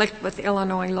wouldn't conflict with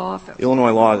Illinois law?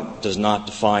 Illinois law does not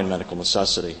define medical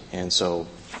necessity, and so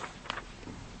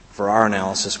for our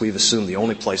analysis, we've assumed the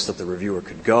only place that the reviewer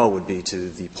could go would be to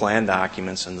the plan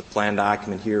documents, and the plan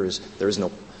document here is there is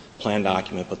no plan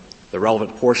document, but the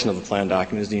relevant portion of the plan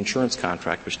document is the insurance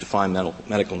contract, which defines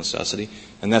medical necessity,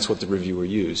 and that's what the reviewer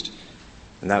used.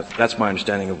 And that's my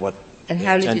understanding of what And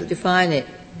how did it define it?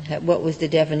 What was the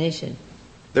definition?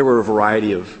 There were a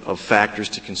variety of factors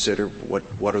to consider.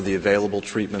 What are the available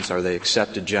treatments? Are they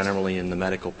accepted generally in the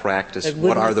medical practice?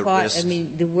 What are the risks? I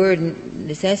mean, the word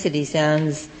necessity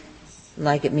sounds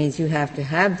like it means you have to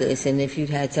have this, and if you'd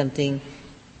had something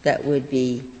that would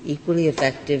be equally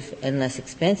effective and less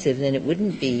expensive, then it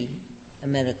wouldn't be a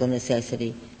medical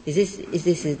necessity. Is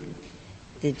this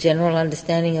the general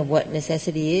understanding of what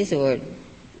necessity is, or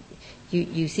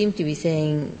you seem to be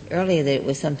saying earlier that it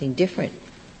was something different?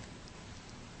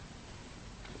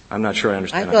 I'm not sure I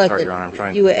understand that part, Your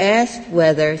Honor. You were asked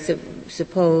whether,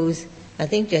 suppose, I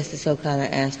think Justice O'Connor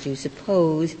asked you,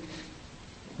 suppose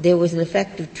there was an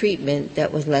effective treatment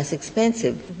that was less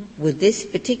expensive. Mm-hmm. Would this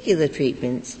particular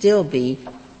treatment still be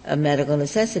a medical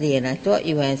necessity? And I thought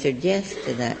you answered yes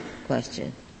to that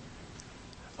question.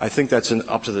 I think that's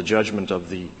up to the judgment of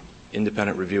the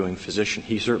independent reviewing physician.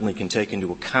 He certainly can take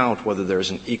into account whether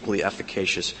there's an equally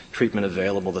efficacious treatment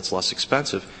available that's less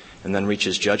expensive, and then reach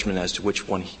his judgment as to which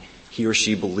one he or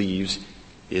she believes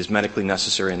is medically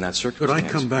necessary in that circumstance. Could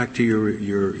I come back to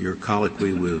your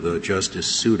colloquy with Justice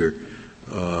Souter?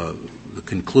 The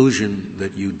conclusion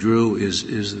that you drew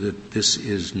is that this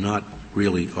is not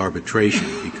really arbitration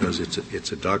because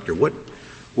it's a doctor. What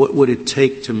would it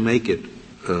take to make it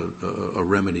a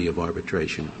remedy of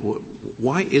arbitration?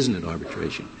 Why isn't it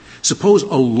arbitration? Suppose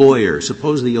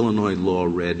the Illinois law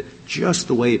read just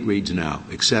the way it reads now,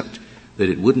 except that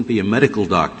it wouldn't be a medical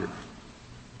doctor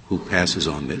who passes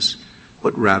on this,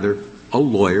 but rather a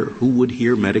lawyer who would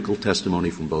hear medical testimony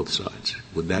from both sides.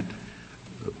 Would that,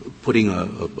 putting a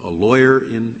lawyer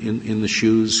in the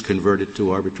shoes, convert it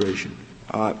to arbitration?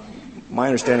 My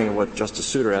understanding of what Justice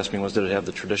Souter asked me was that it have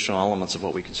the traditional elements of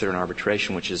what we consider an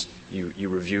arbitration, which is you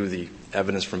review the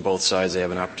evidence from both sides, they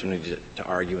have an opportunity to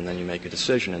argue, and then you make a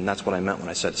decision. And that's what I meant when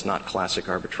I said it's not classic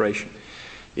arbitration.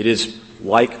 It is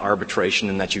like arbitration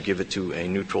in that you give it to a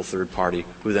neutral third party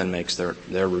who then makes their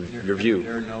review.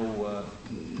 There are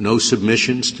no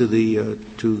submissions to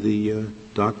the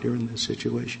doctor in this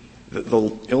situation? The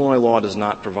Illinois law does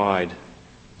not provide,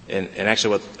 and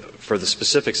actually for the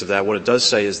specifics of that, what it does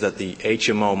say is that the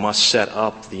HMO must set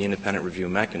up the independent review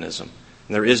mechanism.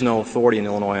 And there is no authority in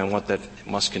Illinois on what that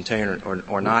must contain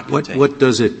or not contain. What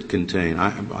does it contain?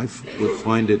 I would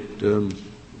find it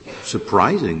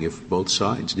surprising if both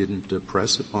sides didn't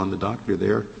press upon the doctor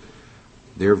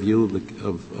their view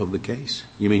of the case.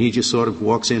 You mean he just sort of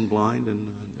walks in blind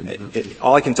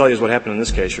all I can tell you is what happened in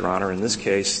this case, Your Honor. In this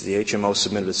case, the HMO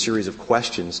submitted a series of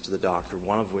questions to the doctor,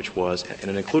 one of which was, and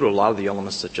it included a lot of the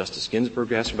elements that Justice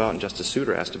Ginsburg asked about and Justice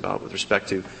Souter asked about with respect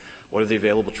to what are the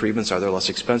available treatments, are there less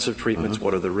expensive treatments,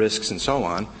 what are the risks, and so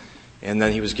on. And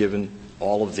then he was given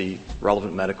all of the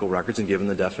relevant medical records and given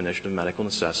the definition of medical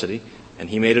necessity. And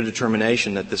he made a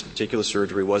determination that this particular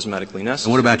surgery was medically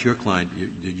necessary. And what about your client?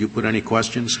 Did you put any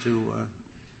questions to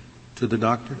the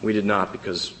doctor? We did not,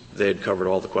 because they had covered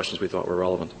all the questions we thought were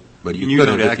relevant. But you could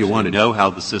have if you want to know how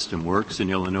the system works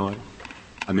in Illinois.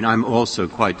 I mean, I'm also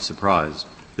quite surprised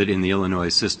that in the Illinois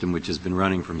system, which has been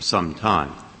running from some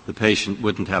time, the patient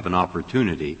wouldn't have an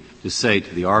opportunity to say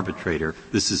to the arbitrator,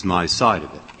 this is my side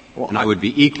of it. Well, and I would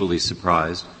be equally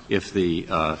surprised if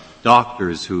the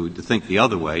doctors who think the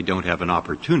other way don't have an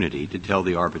opportunity to tell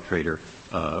the arbitrator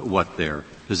what their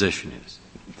position is.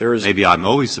 Maybe I'm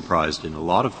always surprised in a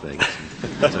lot of things.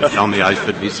 So tell me I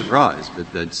should be surprised.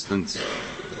 But that's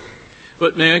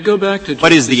But may I go back to...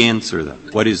 What is the answer, then?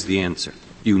 What is the answer?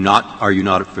 Are you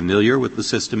not familiar with the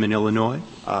system in Illinois?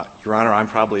 Your Honor, I'm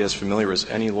probably as familiar as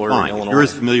any lawyer Fine. in Illinois. You're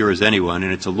as familiar as anyone,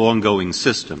 and it's a long-going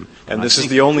system. And this is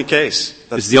the only case.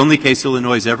 This is the only case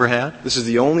Illinois has ever had? This is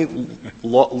the only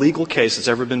legal case that's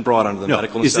ever been brought under the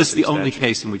medical necessity Is this the statute. only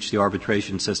case in which the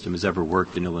arbitration system has ever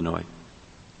worked in Illinois?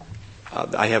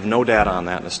 I have no data on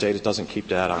that, and the state doesn't keep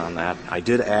data on that. I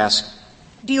did ask.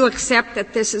 Do you accept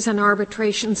that this is an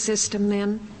arbitration system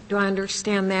then? Do I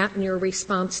understand that in your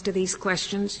response to these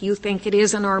questions? You think it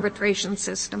is an arbitration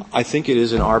system? I think it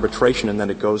is an arbitration, and then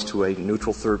it goes to a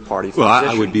neutral third-party physician. Well,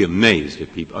 I would be amazed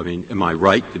if people — I mean, am I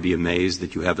right to be amazed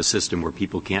that you have a system where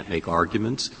people can't make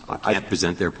arguments, or can't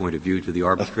present their point of view to the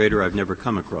arbitrator? I've never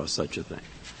come across such a thing.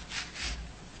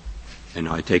 And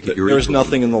I take it you're There's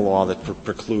nothing in the law that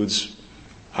precludes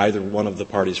either one of the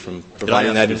parties from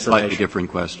providing that information. A slightly different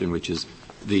question, which is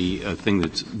the thing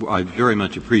that I very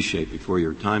much appreciate before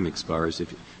your time expires,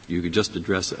 if you could just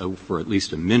address for at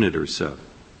least a minute or so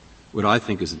what I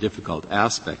think is a difficult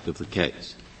aspect of the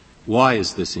case. Why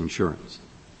is this insurance?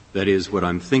 That is, what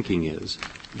I'm thinking is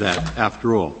that,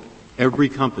 after all, every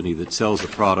company that sells a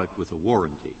product with a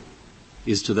warranty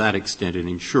is to that extent an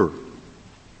insurer.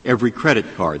 Every credit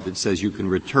card that says you can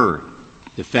return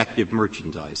defective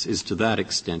merchandise is to that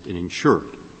extent an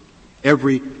insured.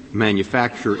 Every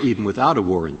manufacturer, even without a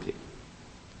warranty,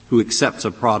 who accepts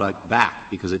a product back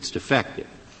because it's defective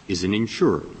is an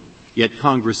insurer. Yet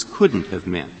Congress couldn't have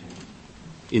meant,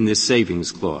 in this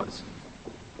savings clause,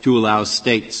 to allow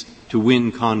states to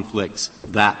win conflicts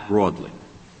that broadly.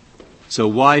 So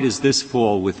why does this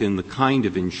fall within the kind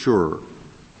of insurer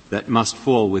that must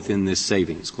fall within this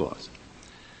savings clause?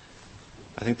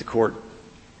 I think the Court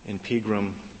in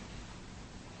Pegram,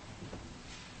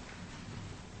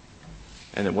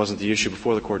 and it wasn't the issue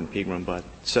before the Court in Pegram, but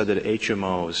said that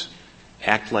HMOs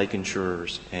act like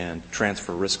insurers and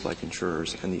transfer risk like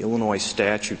insurers. And the Illinois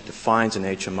statute defines an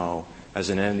HMO as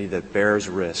an entity that bears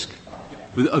risk.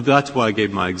 That's why I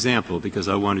gave my example, because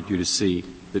I wanted you to see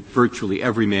that virtually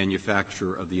every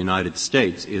manufacturer of the United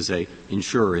States is an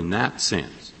insurer in that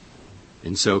sense.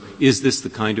 And so is this the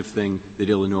kind of thing that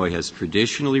Illinois has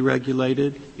traditionally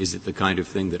regulated? Is it the kind of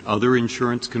thing that other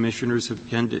insurance commissioners have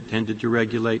tended to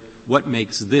regulate? What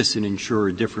makes this an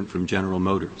insurer different from General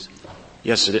Motors?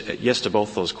 Yes to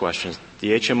both those questions.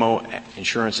 The HMO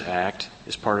Insurance Act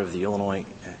is part of the Illinois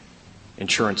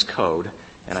Insurance Code,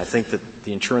 and I think that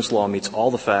the insurance law meets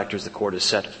all the factors the Court has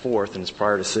set forth in its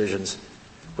prior decisions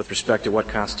with respect to what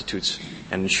constitutes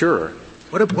an insurer.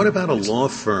 What about a law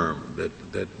firm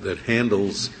that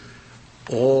handles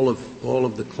all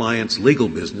of the client's legal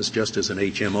business, just as an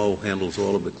HMO handles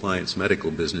all of the client's medical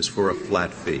business for a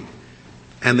flat fee?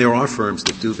 And there are firms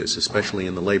that do this, especially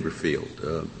in the labor field.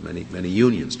 Many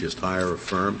unions just hire a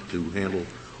firm to handle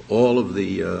all of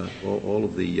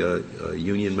the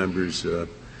union members'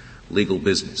 legal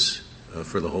business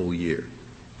for the whole year.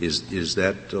 Is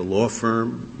that a law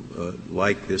firm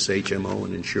like this HMO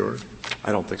an insurer?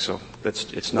 I don't think so.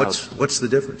 It's not. What's the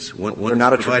difference? One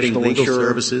not is providing legal insurer.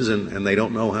 services and they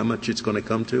don't know how much it's going to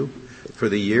come to for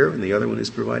the year, and the other one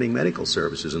is providing medical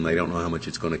services and they don't know how much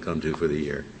it's going to come to for the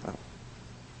year.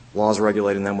 Laws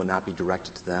regulating them would not be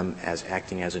directed to them as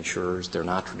acting as insurers. They're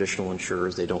not traditional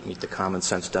insurers. They don't meet the common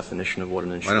sense definition of what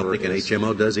an insurer is. I don't think an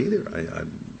HMO does either.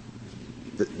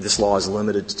 This law is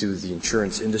limited to the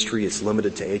insurance industry. It's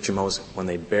limited to HMOs when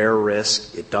they bear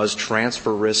risk. It does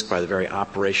transfer risk by the very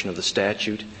operation of the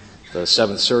statute. The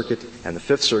Seventh Circuit and the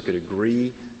Fifth Circuit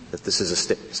agree that this is a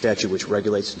statute which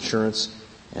regulates insurance,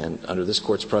 and under this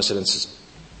Court's precedents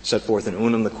set forth in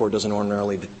Unum, the Court doesn't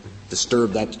ordinarily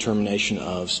disturb that determination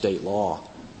of state law.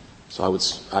 So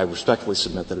I respectfully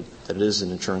submit that it is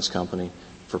an insurance company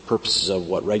for purposes of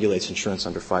what regulates insurance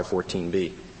under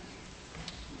 514B.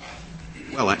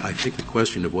 Well, I think the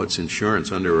question of what's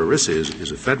insurance under ERISA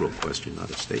is a federal question, not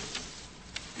a state.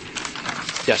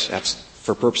 Yes,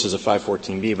 for purposes of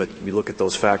 514B, but we look at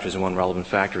those factors, and one relevant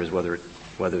factor is whether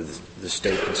the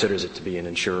state considers it to be an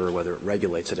insurer, whether it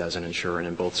regulates it as an insurer, and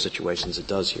in both situations it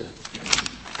does here.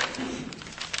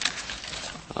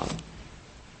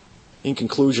 In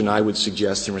conclusion, I would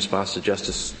suggest, in response to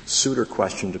Justice Souter's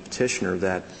question to Petitioner,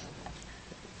 that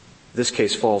this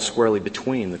case falls squarely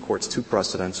between the Court's two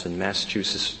precedents in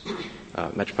Massachusetts,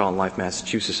 Metropolitan Life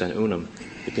Massachusetts and Unum.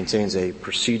 It contains a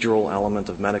procedural element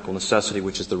of medical necessity,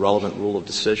 which is the relevant rule of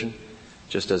decision,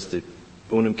 just as the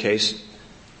Unum case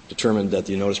determined that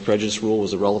the notice prejudice rule was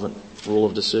the relevant rule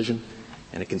of decision.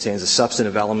 And it contains a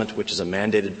substantive element, which is a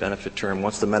mandated benefit term.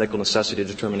 Once the medical necessity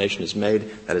determination is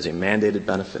made, that is a mandated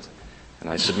benefit. And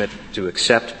I submit to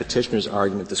accept Petitioner's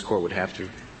argument this Court would have to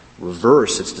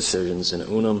reverse its decisions in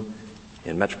Unum,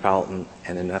 in Metropolitan,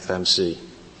 and in FMC.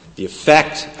 The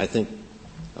effect, I think,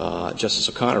 Justice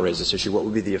O'Connor raised this issue, what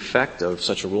would be the effect of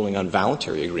such a ruling on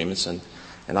voluntary agreements? And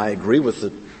I agree with the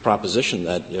proposition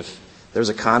that if there's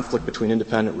a conflict between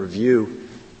independent review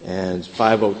and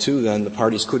 502, then the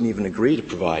parties couldn't even agree to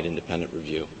provide independent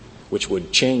review, which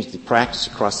would change the practice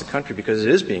across the country because it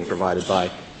is being provided by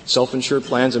self-insured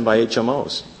plans and by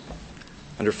HMOs.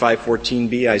 Under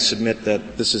 514B, I submit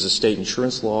that this is a state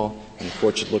insurance law, and the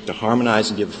Court should look to harmonize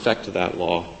and give effect to that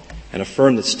law and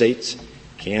affirm that states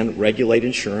can regulate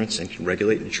insurance and can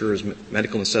regulate insurers'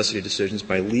 medical necessity decisions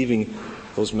by leaving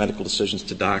those medical decisions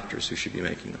to doctors who should be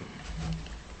making them.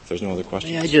 If there's no other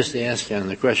questions. May I just ask on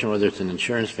the question whether it's an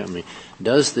insurance company,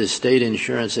 does the state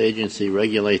insurance agency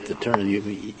regulate the term?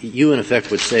 You in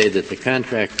effect would say that the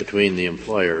contract between the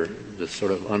employer, the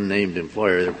sort of unnamed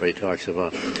employer everybody talks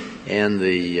about, and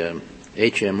the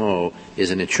HMO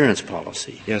is an insurance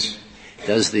policy. Yes.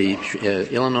 Does the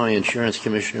Illinois Insurance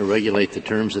Commissioner regulate the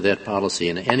terms of that policy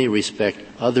in any respect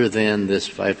other than this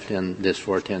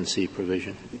 410C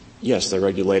provision? Yes, they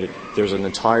regulate it. There's an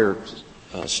entire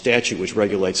statute which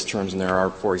regulates terms, and there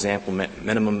are, for example,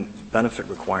 minimum benefit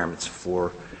requirements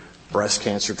for breast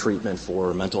cancer treatment,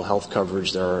 for mental health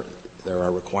coverage. There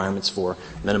are requirements for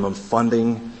minimum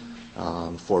funding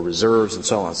for reserves and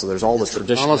so on. So there's all this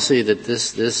traditional policy that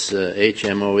this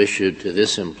HMO issued to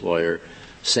this employer,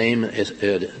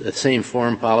 the same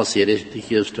foreign policy it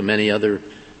gives to many other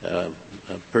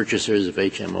purchasers of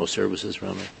HMO services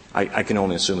from it? I can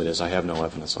only assume it is. I have no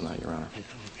evidence on that, Your Honor.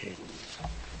 Okay.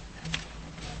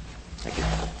 Thank you.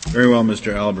 Very well,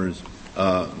 Mr. Albers.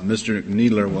 Mr.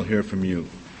 Kneedler, we'll hear from you.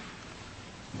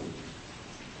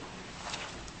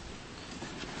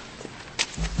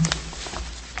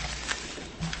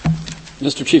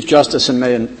 Mr. Chief Justice, and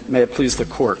may it please the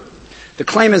Court. The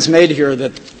claim is made here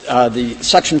that the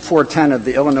Section 410 of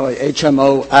the Illinois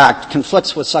HMO Act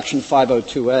conflicts with Section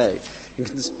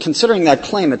 502A. Considering that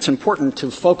claim, it's important to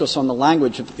focus on the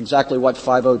language of exactly what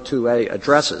 502A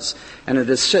addresses, and it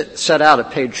is set out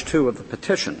at page 2 of the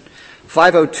petition.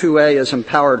 502A is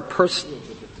empowered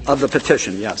of the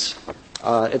petition, yes.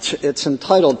 It's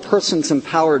entitled Persons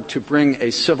Empowered to Bring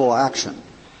a Civil Action.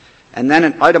 And then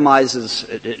it itemizes,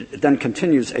 it then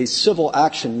continues, a civil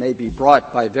action may be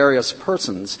brought by various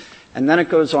persons, and then it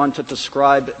goes on to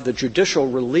describe the judicial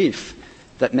relief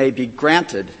that may be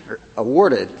granted or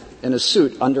awarded in a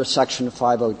suit under Section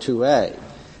 502A.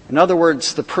 In other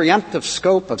words, the preemptive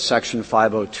scope of Section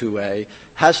 502A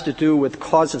has to do with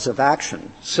causes of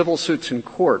action, civil suits in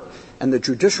court, and the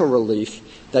judicial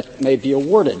relief that may be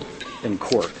awarded in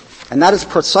court. And that is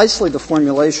precisely the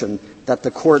formulation that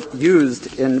the Court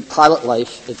used in Pilot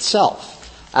Life itself.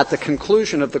 At the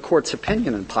conclusion of the Court's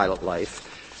opinion in Pilot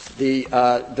Life,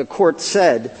 the Court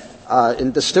said,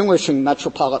 in distinguishing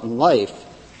Metropolitan Life,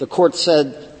 the Court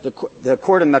said the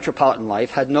Court in Metropolitan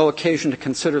Life had no occasion to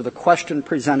consider the question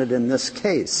presented in this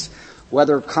case,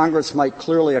 whether Congress might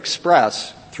clearly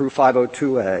express, through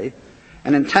 502A,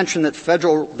 an intention that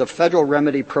the federal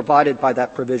remedy provided by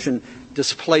that provision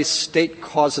displace state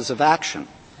causes of action.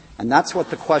 And that's what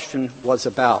the question was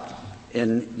about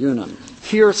in Unum.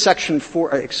 Here,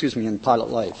 in Pilot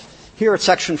Life. Here,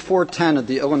 Section 410 of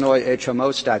the Illinois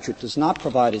HMO statute does not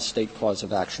provide a state cause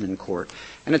of action in court,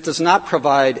 and it does not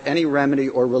provide any remedy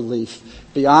or relief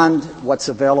beyond what's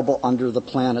available under the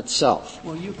plan itself.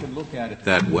 Well, you could look at it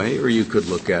that way, or you could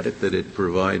look at it that it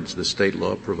provides, the state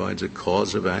law provides a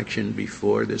cause of action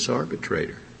before this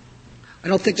arbitrator. I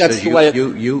don't think that's the way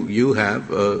you have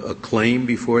a claim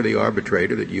before the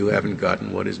arbitrator that you haven't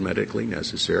gotten what is medically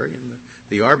necessary, and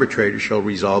the arbitrator shall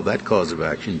resolve that cause of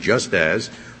action just as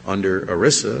under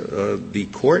ERISA the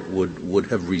court would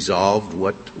have resolved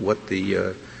what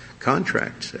the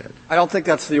contract said. I don't think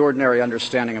that's the ordinary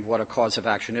understanding of what a cause of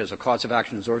action is. A cause of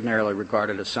action is ordinarily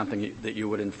regarded as something that you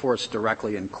would enforce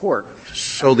directly in court.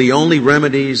 So the only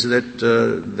remedies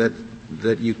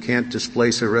that you can't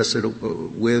displace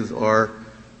ERISA with are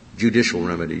judicial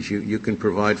remedies. You can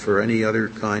provide for any other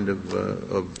kind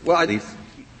of relief.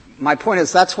 My point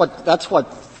is that's what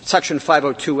Section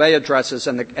 502A addresses,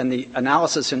 and the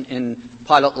analysis in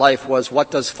Pilot Life was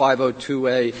what does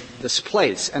 502A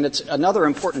displace? And it's another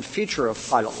important feature of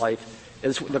Pilot Life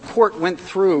is the Court went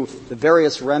through the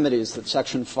various remedies that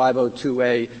Section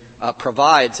 502A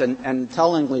provides and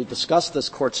tellingly discussed this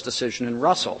Court's decision in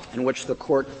Russell, in which the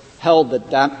Court held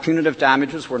that punitive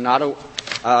damages were not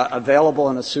available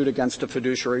in a suit against a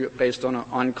fiduciary based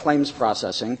on claims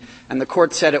processing, and the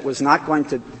Court said it was not going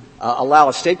to allow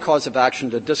a state cause of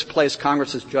action to displace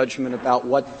Congress's judgment about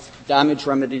what damage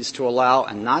remedies to allow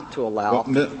and not to allow.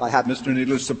 Mr.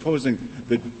 Kneedler, supposing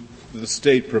the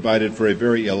state provided for a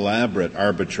very elaborate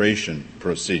arbitration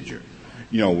procedure,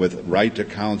 with right to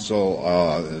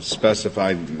counsel,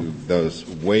 specified the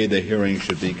way the hearing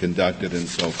should be conducted and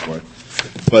so forth,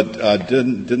 but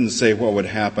didn't say what would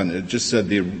happen. It just said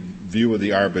the view of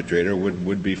the arbitrator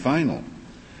would be final.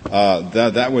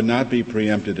 That would not be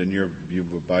preempted in your view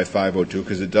by 502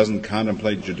 because it doesn't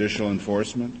contemplate judicial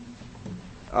enforcement?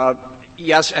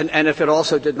 Yes, and if it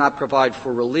also did not provide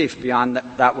for relief beyond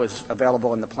that was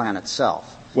available in the plan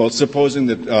itself. Well, supposing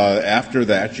that after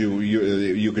that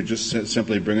you could just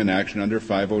simply bring an action under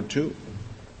 502.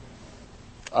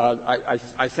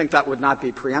 I think that would not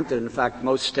be preempted. In fact,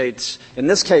 most states, in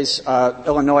this case,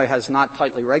 Illinois has not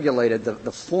tightly regulated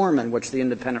the form in which the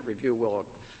independent review will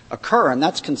occur, and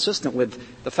that's consistent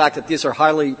with the fact that these are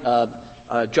highly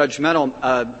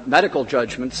judgmental medical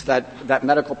judgments that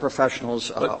medical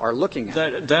professionals are looking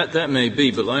at. That may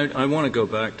be, but I want to go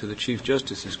back to the Chief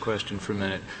Justice's question for a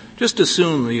minute. Just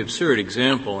assume the absurd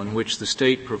example in which the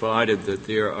state provided that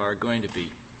there are going to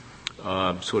be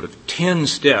sort of 10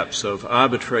 steps of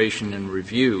arbitration and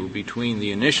review between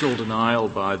the initial denial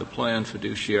by the plan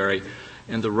fiduciary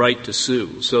and the right to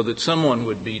sue, so that someone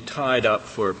would be tied up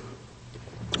for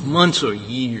months or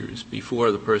years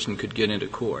before the person could get into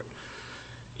court.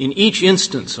 In each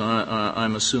instance,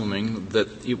 I'm assuming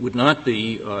that it would not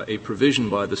be a provision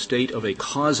by the state of a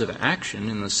cause of action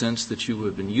in the sense that you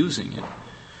have been using it.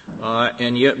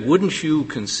 And yet, wouldn't you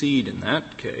concede in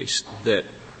that case that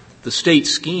the state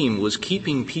scheme was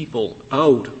keeping people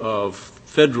out of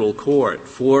federal court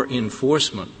for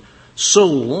enforcement so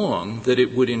long that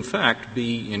it would in fact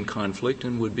be in conflict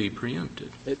and would be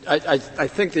preempted? I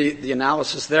think the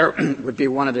analysis there would be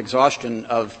one of exhaustion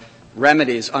of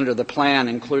remedies under the plan,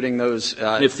 including those.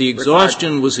 If the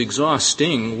exhaustion was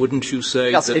exhausting, wouldn't you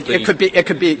say yes, that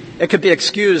it could be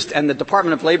excused, and the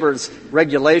Department of Labor's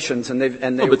regulations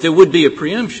but there would be a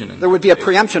preemption. There would be a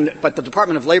preemption, but the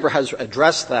Department of Labor has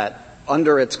addressed that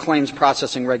under its claims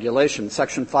processing regulation.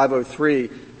 Section 503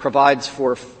 provides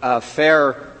for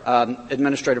fair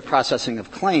administrative processing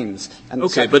of claims. And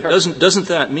okay, but doesn't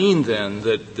that mean then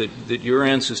that your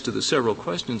answers to the several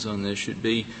questions on this should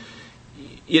be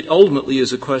it ultimately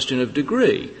is a question of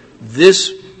degree.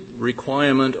 This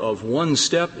requirement of one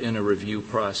step in a review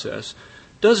process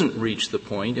doesn't reach the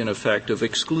point, in effect, of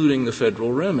excluding the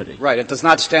federal remedy. Right. It does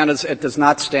not stand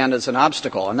as an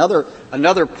obstacle.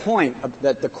 Another point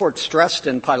that the Court stressed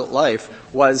in Pilot Life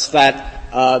was that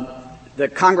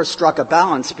Congress struck a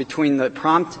balance between the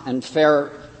prompt and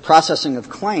fair processing of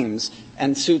claims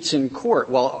and suits in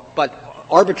court. But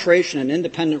arbitration and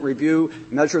independent review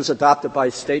measures adopted by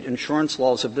state insurance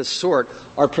laws of this sort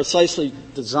are precisely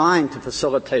designed to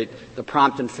facilitate the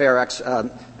prompt and fair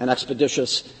and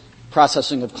expeditious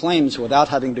processing of claims without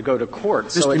having to go to court.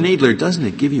 Mr. Kneedler, doesn't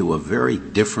it give you a very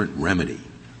different remedy?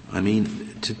 I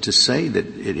mean, to say that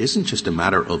it isn't just a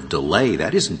matter of delay,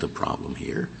 that isn't the problem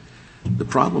here. The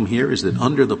problem here is that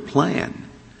under the plan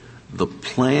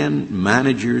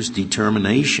manager's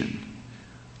determination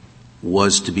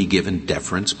was to be given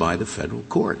deference by the federal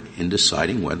court in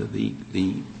deciding whether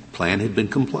the plan had been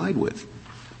complied with.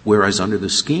 Whereas under the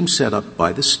scheme set up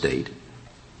by the state,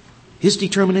 his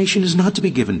determination is not to be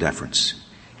given deference.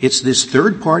 It's this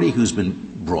third party who's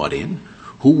been brought in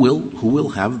who will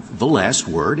have the last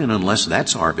word, and unless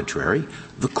that's arbitrary,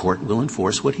 the court will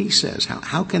enforce what he says.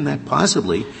 How can that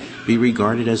possibly be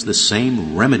regarded as the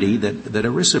same remedy that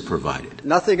ERISA provided?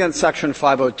 Nothing in Section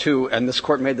 502, and this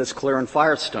Court made this clear in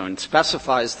Firestone,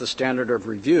 specifies the standard of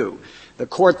review. The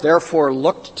Court therefore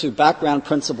looked to background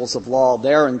principles of law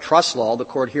there in trust law. The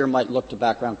Court here might look to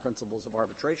background principles of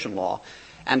arbitration law,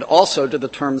 and also to the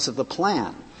terms of the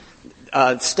plan.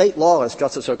 State law, as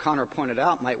Justice O'Connor pointed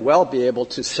out, might well be able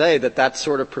to say that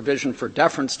sort of provision for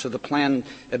deference to the plan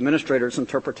administrator's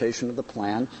interpretation of the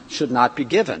plan should not be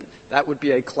given. That would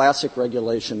be a classic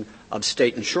regulation of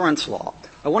state insurance law.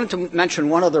 I wanted to mention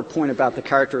one other point about the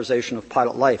characterization of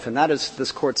Pilot Life, and that is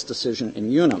this Court's decision in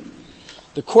Unum.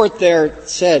 The Court there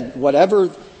said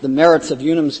whatever the merits of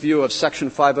Unum's view of Section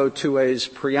 502A's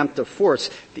preemptive force,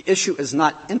 the issue is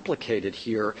not implicated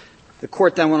here. The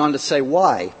Court then went on to say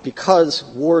why. Because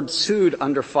Ward sued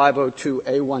under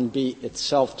 502A1B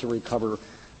itself to recover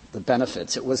the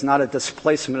benefits. It was not a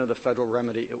displacement of the federal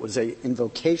remedy. It was an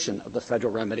invocation of the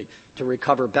federal remedy to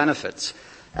recover benefits.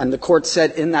 And the Court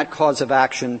said in that cause of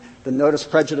action, the notice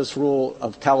prejudice rule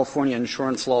of California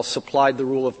insurance law supplied the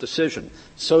rule of decision.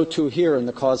 So too here in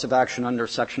the cause of action under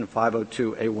Section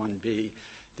 502A1B.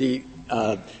 The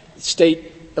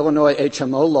state Illinois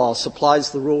HMO law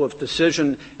supplies the rule of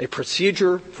decision, a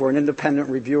procedure for an independent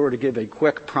reviewer to give a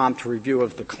quick, prompt review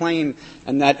of the claim,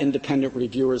 and that independent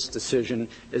reviewer's decision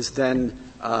is then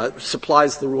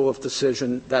supplies the rule of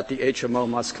decision that the HMO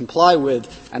must comply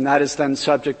with, and that is then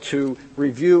subject to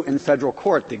review in federal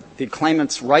court. The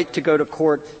claimant's right to go to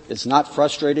court is not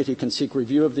frustrated. He can seek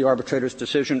review of the arbitrator's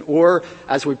decision, or,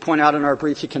 as we point out in our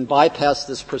brief, he can bypass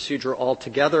this procedure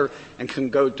altogether and can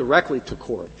go directly to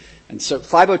court. And so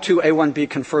 502A1B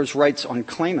confers rights on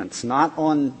claimants, not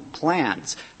on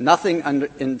plans. Nothing in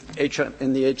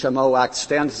the HMO Act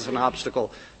stands as an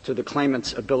obstacle to the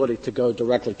claimant's ability to go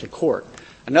directly to court.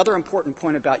 Another important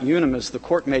point about Unum is the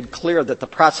Court made clear that the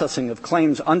processing of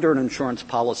claims under an insurance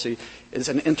policy is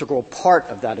an integral part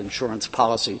of that insurance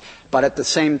policy, but at the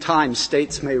same time,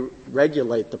 states may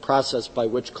regulate the process by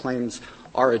which claims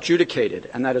are adjudicated,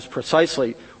 and that is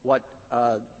precisely what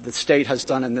the state has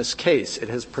done in this case. It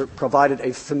has provided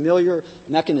a familiar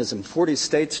mechanism. 40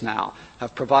 states now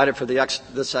have provided for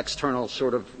this external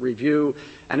sort of review,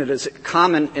 and it is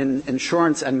common in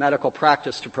insurance and medical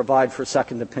practice to provide for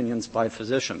second opinions by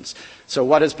physicians. So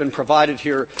what has been provided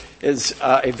here is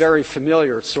a very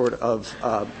familiar sort of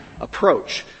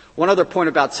approach. One other point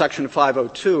about Section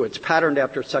 502, it's patterned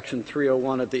after Section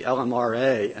 301 of the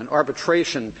LMRA, and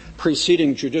arbitration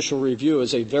preceding judicial review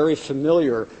is a very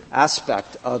familiar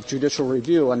aspect of judicial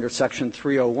review under Section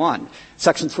 301.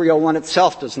 Section 301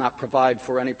 itself does not provide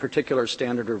for any particular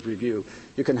standard of review.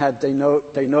 You can have de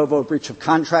novo breach of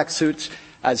contract suits,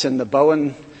 as in the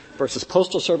Bowen versus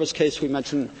Postal Service case we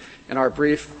mentioned in our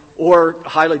brief, or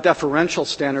highly deferential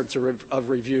standards of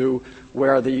review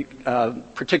where the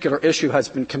particular issue has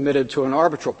been committed to an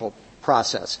arbitral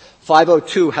process.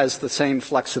 502 has the same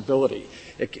flexibility.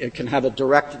 It can have a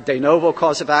direct de novo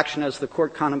cause of action, as the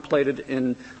Court contemplated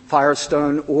in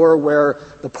Firestone, or where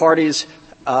the parties'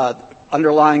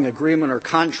 underlying agreement or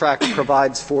contract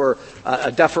provides for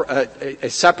a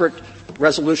separate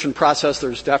resolution process.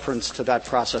 There's deference to that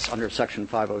process under Section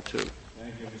 502.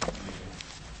 Thank you,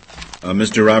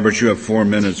 Mr. Roberts, you have 4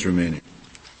 minutes remaining.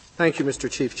 Thank you, Mr.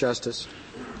 Chief Justice.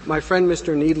 My friend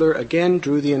Mr. Kneedler again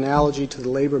drew the analogy to the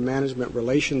Labor Management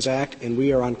Relations Act, and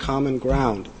we are on common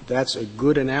ground. That's a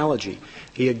good analogy.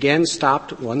 He again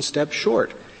stopped one step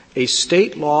short. A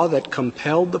state law that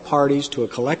compelled the parties to a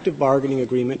collective bargaining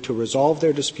agreement to resolve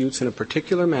their disputes in a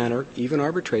particular manner, even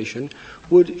arbitration,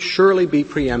 would surely be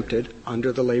preempted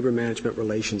under the Labor Management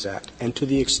Relations Act. And to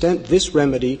the extent this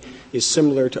remedy is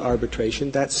similar to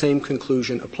arbitration, that same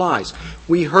conclusion applies.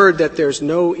 We heard that there's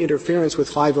no interference with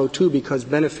 502 because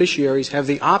beneficiaries have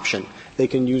the option. They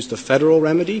can use the federal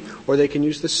remedy or they can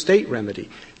use the state remedy.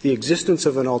 The existence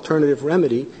of an alternative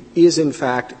remedy is, in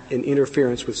fact, an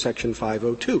interference with Section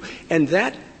 502. And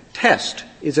that test,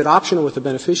 is it optional with the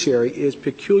beneficiary, is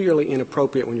peculiarly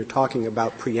inappropriate when you're talking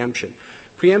about preemption.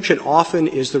 Preemption often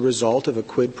is the result of a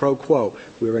quid pro quo.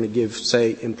 We're going to give,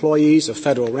 say, employees a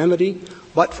federal remedy,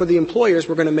 but for the employers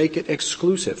we're going to make it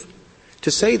exclusive. To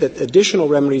say that additional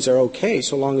remedies are okay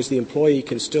so long as the employee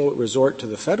can still resort to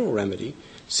the federal remedy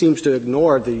seems to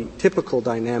ignore the typical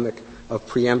dynamic of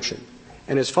preemption.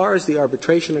 And as far as the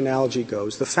arbitration analogy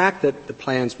goes, the fact that the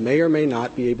plans may or may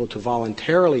not be able to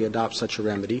voluntarily adopt such a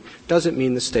remedy doesn't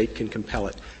mean the state can compel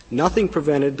it. Nothing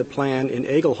prevented the plan in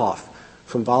Egelhoff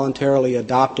from voluntarily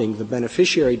adopting the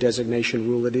beneficiary designation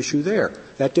rule at issue there.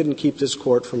 That didn't keep this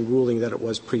Court from ruling that it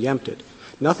was preempted.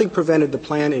 Nothing prevented the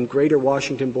plan in Greater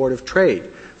Washington Board of Trade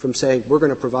from saying we're going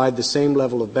to provide the same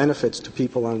level of benefits to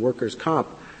people on workers' comp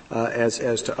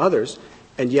as to others,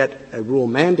 and yet a rule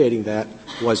mandating that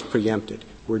was preempted.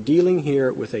 We're dealing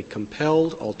here with a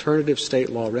compelled alternative state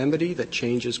law remedy that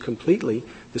changes completely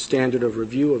the standard of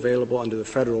review available under the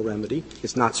federal remedy.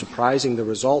 It's not surprising the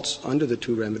results under the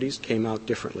two remedies came out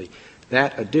differently.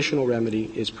 That additional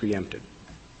remedy is preempted.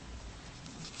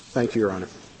 Thank you, Your Honor.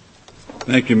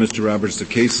 Thank you, Mr. Roberts. The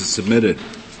case is submitted.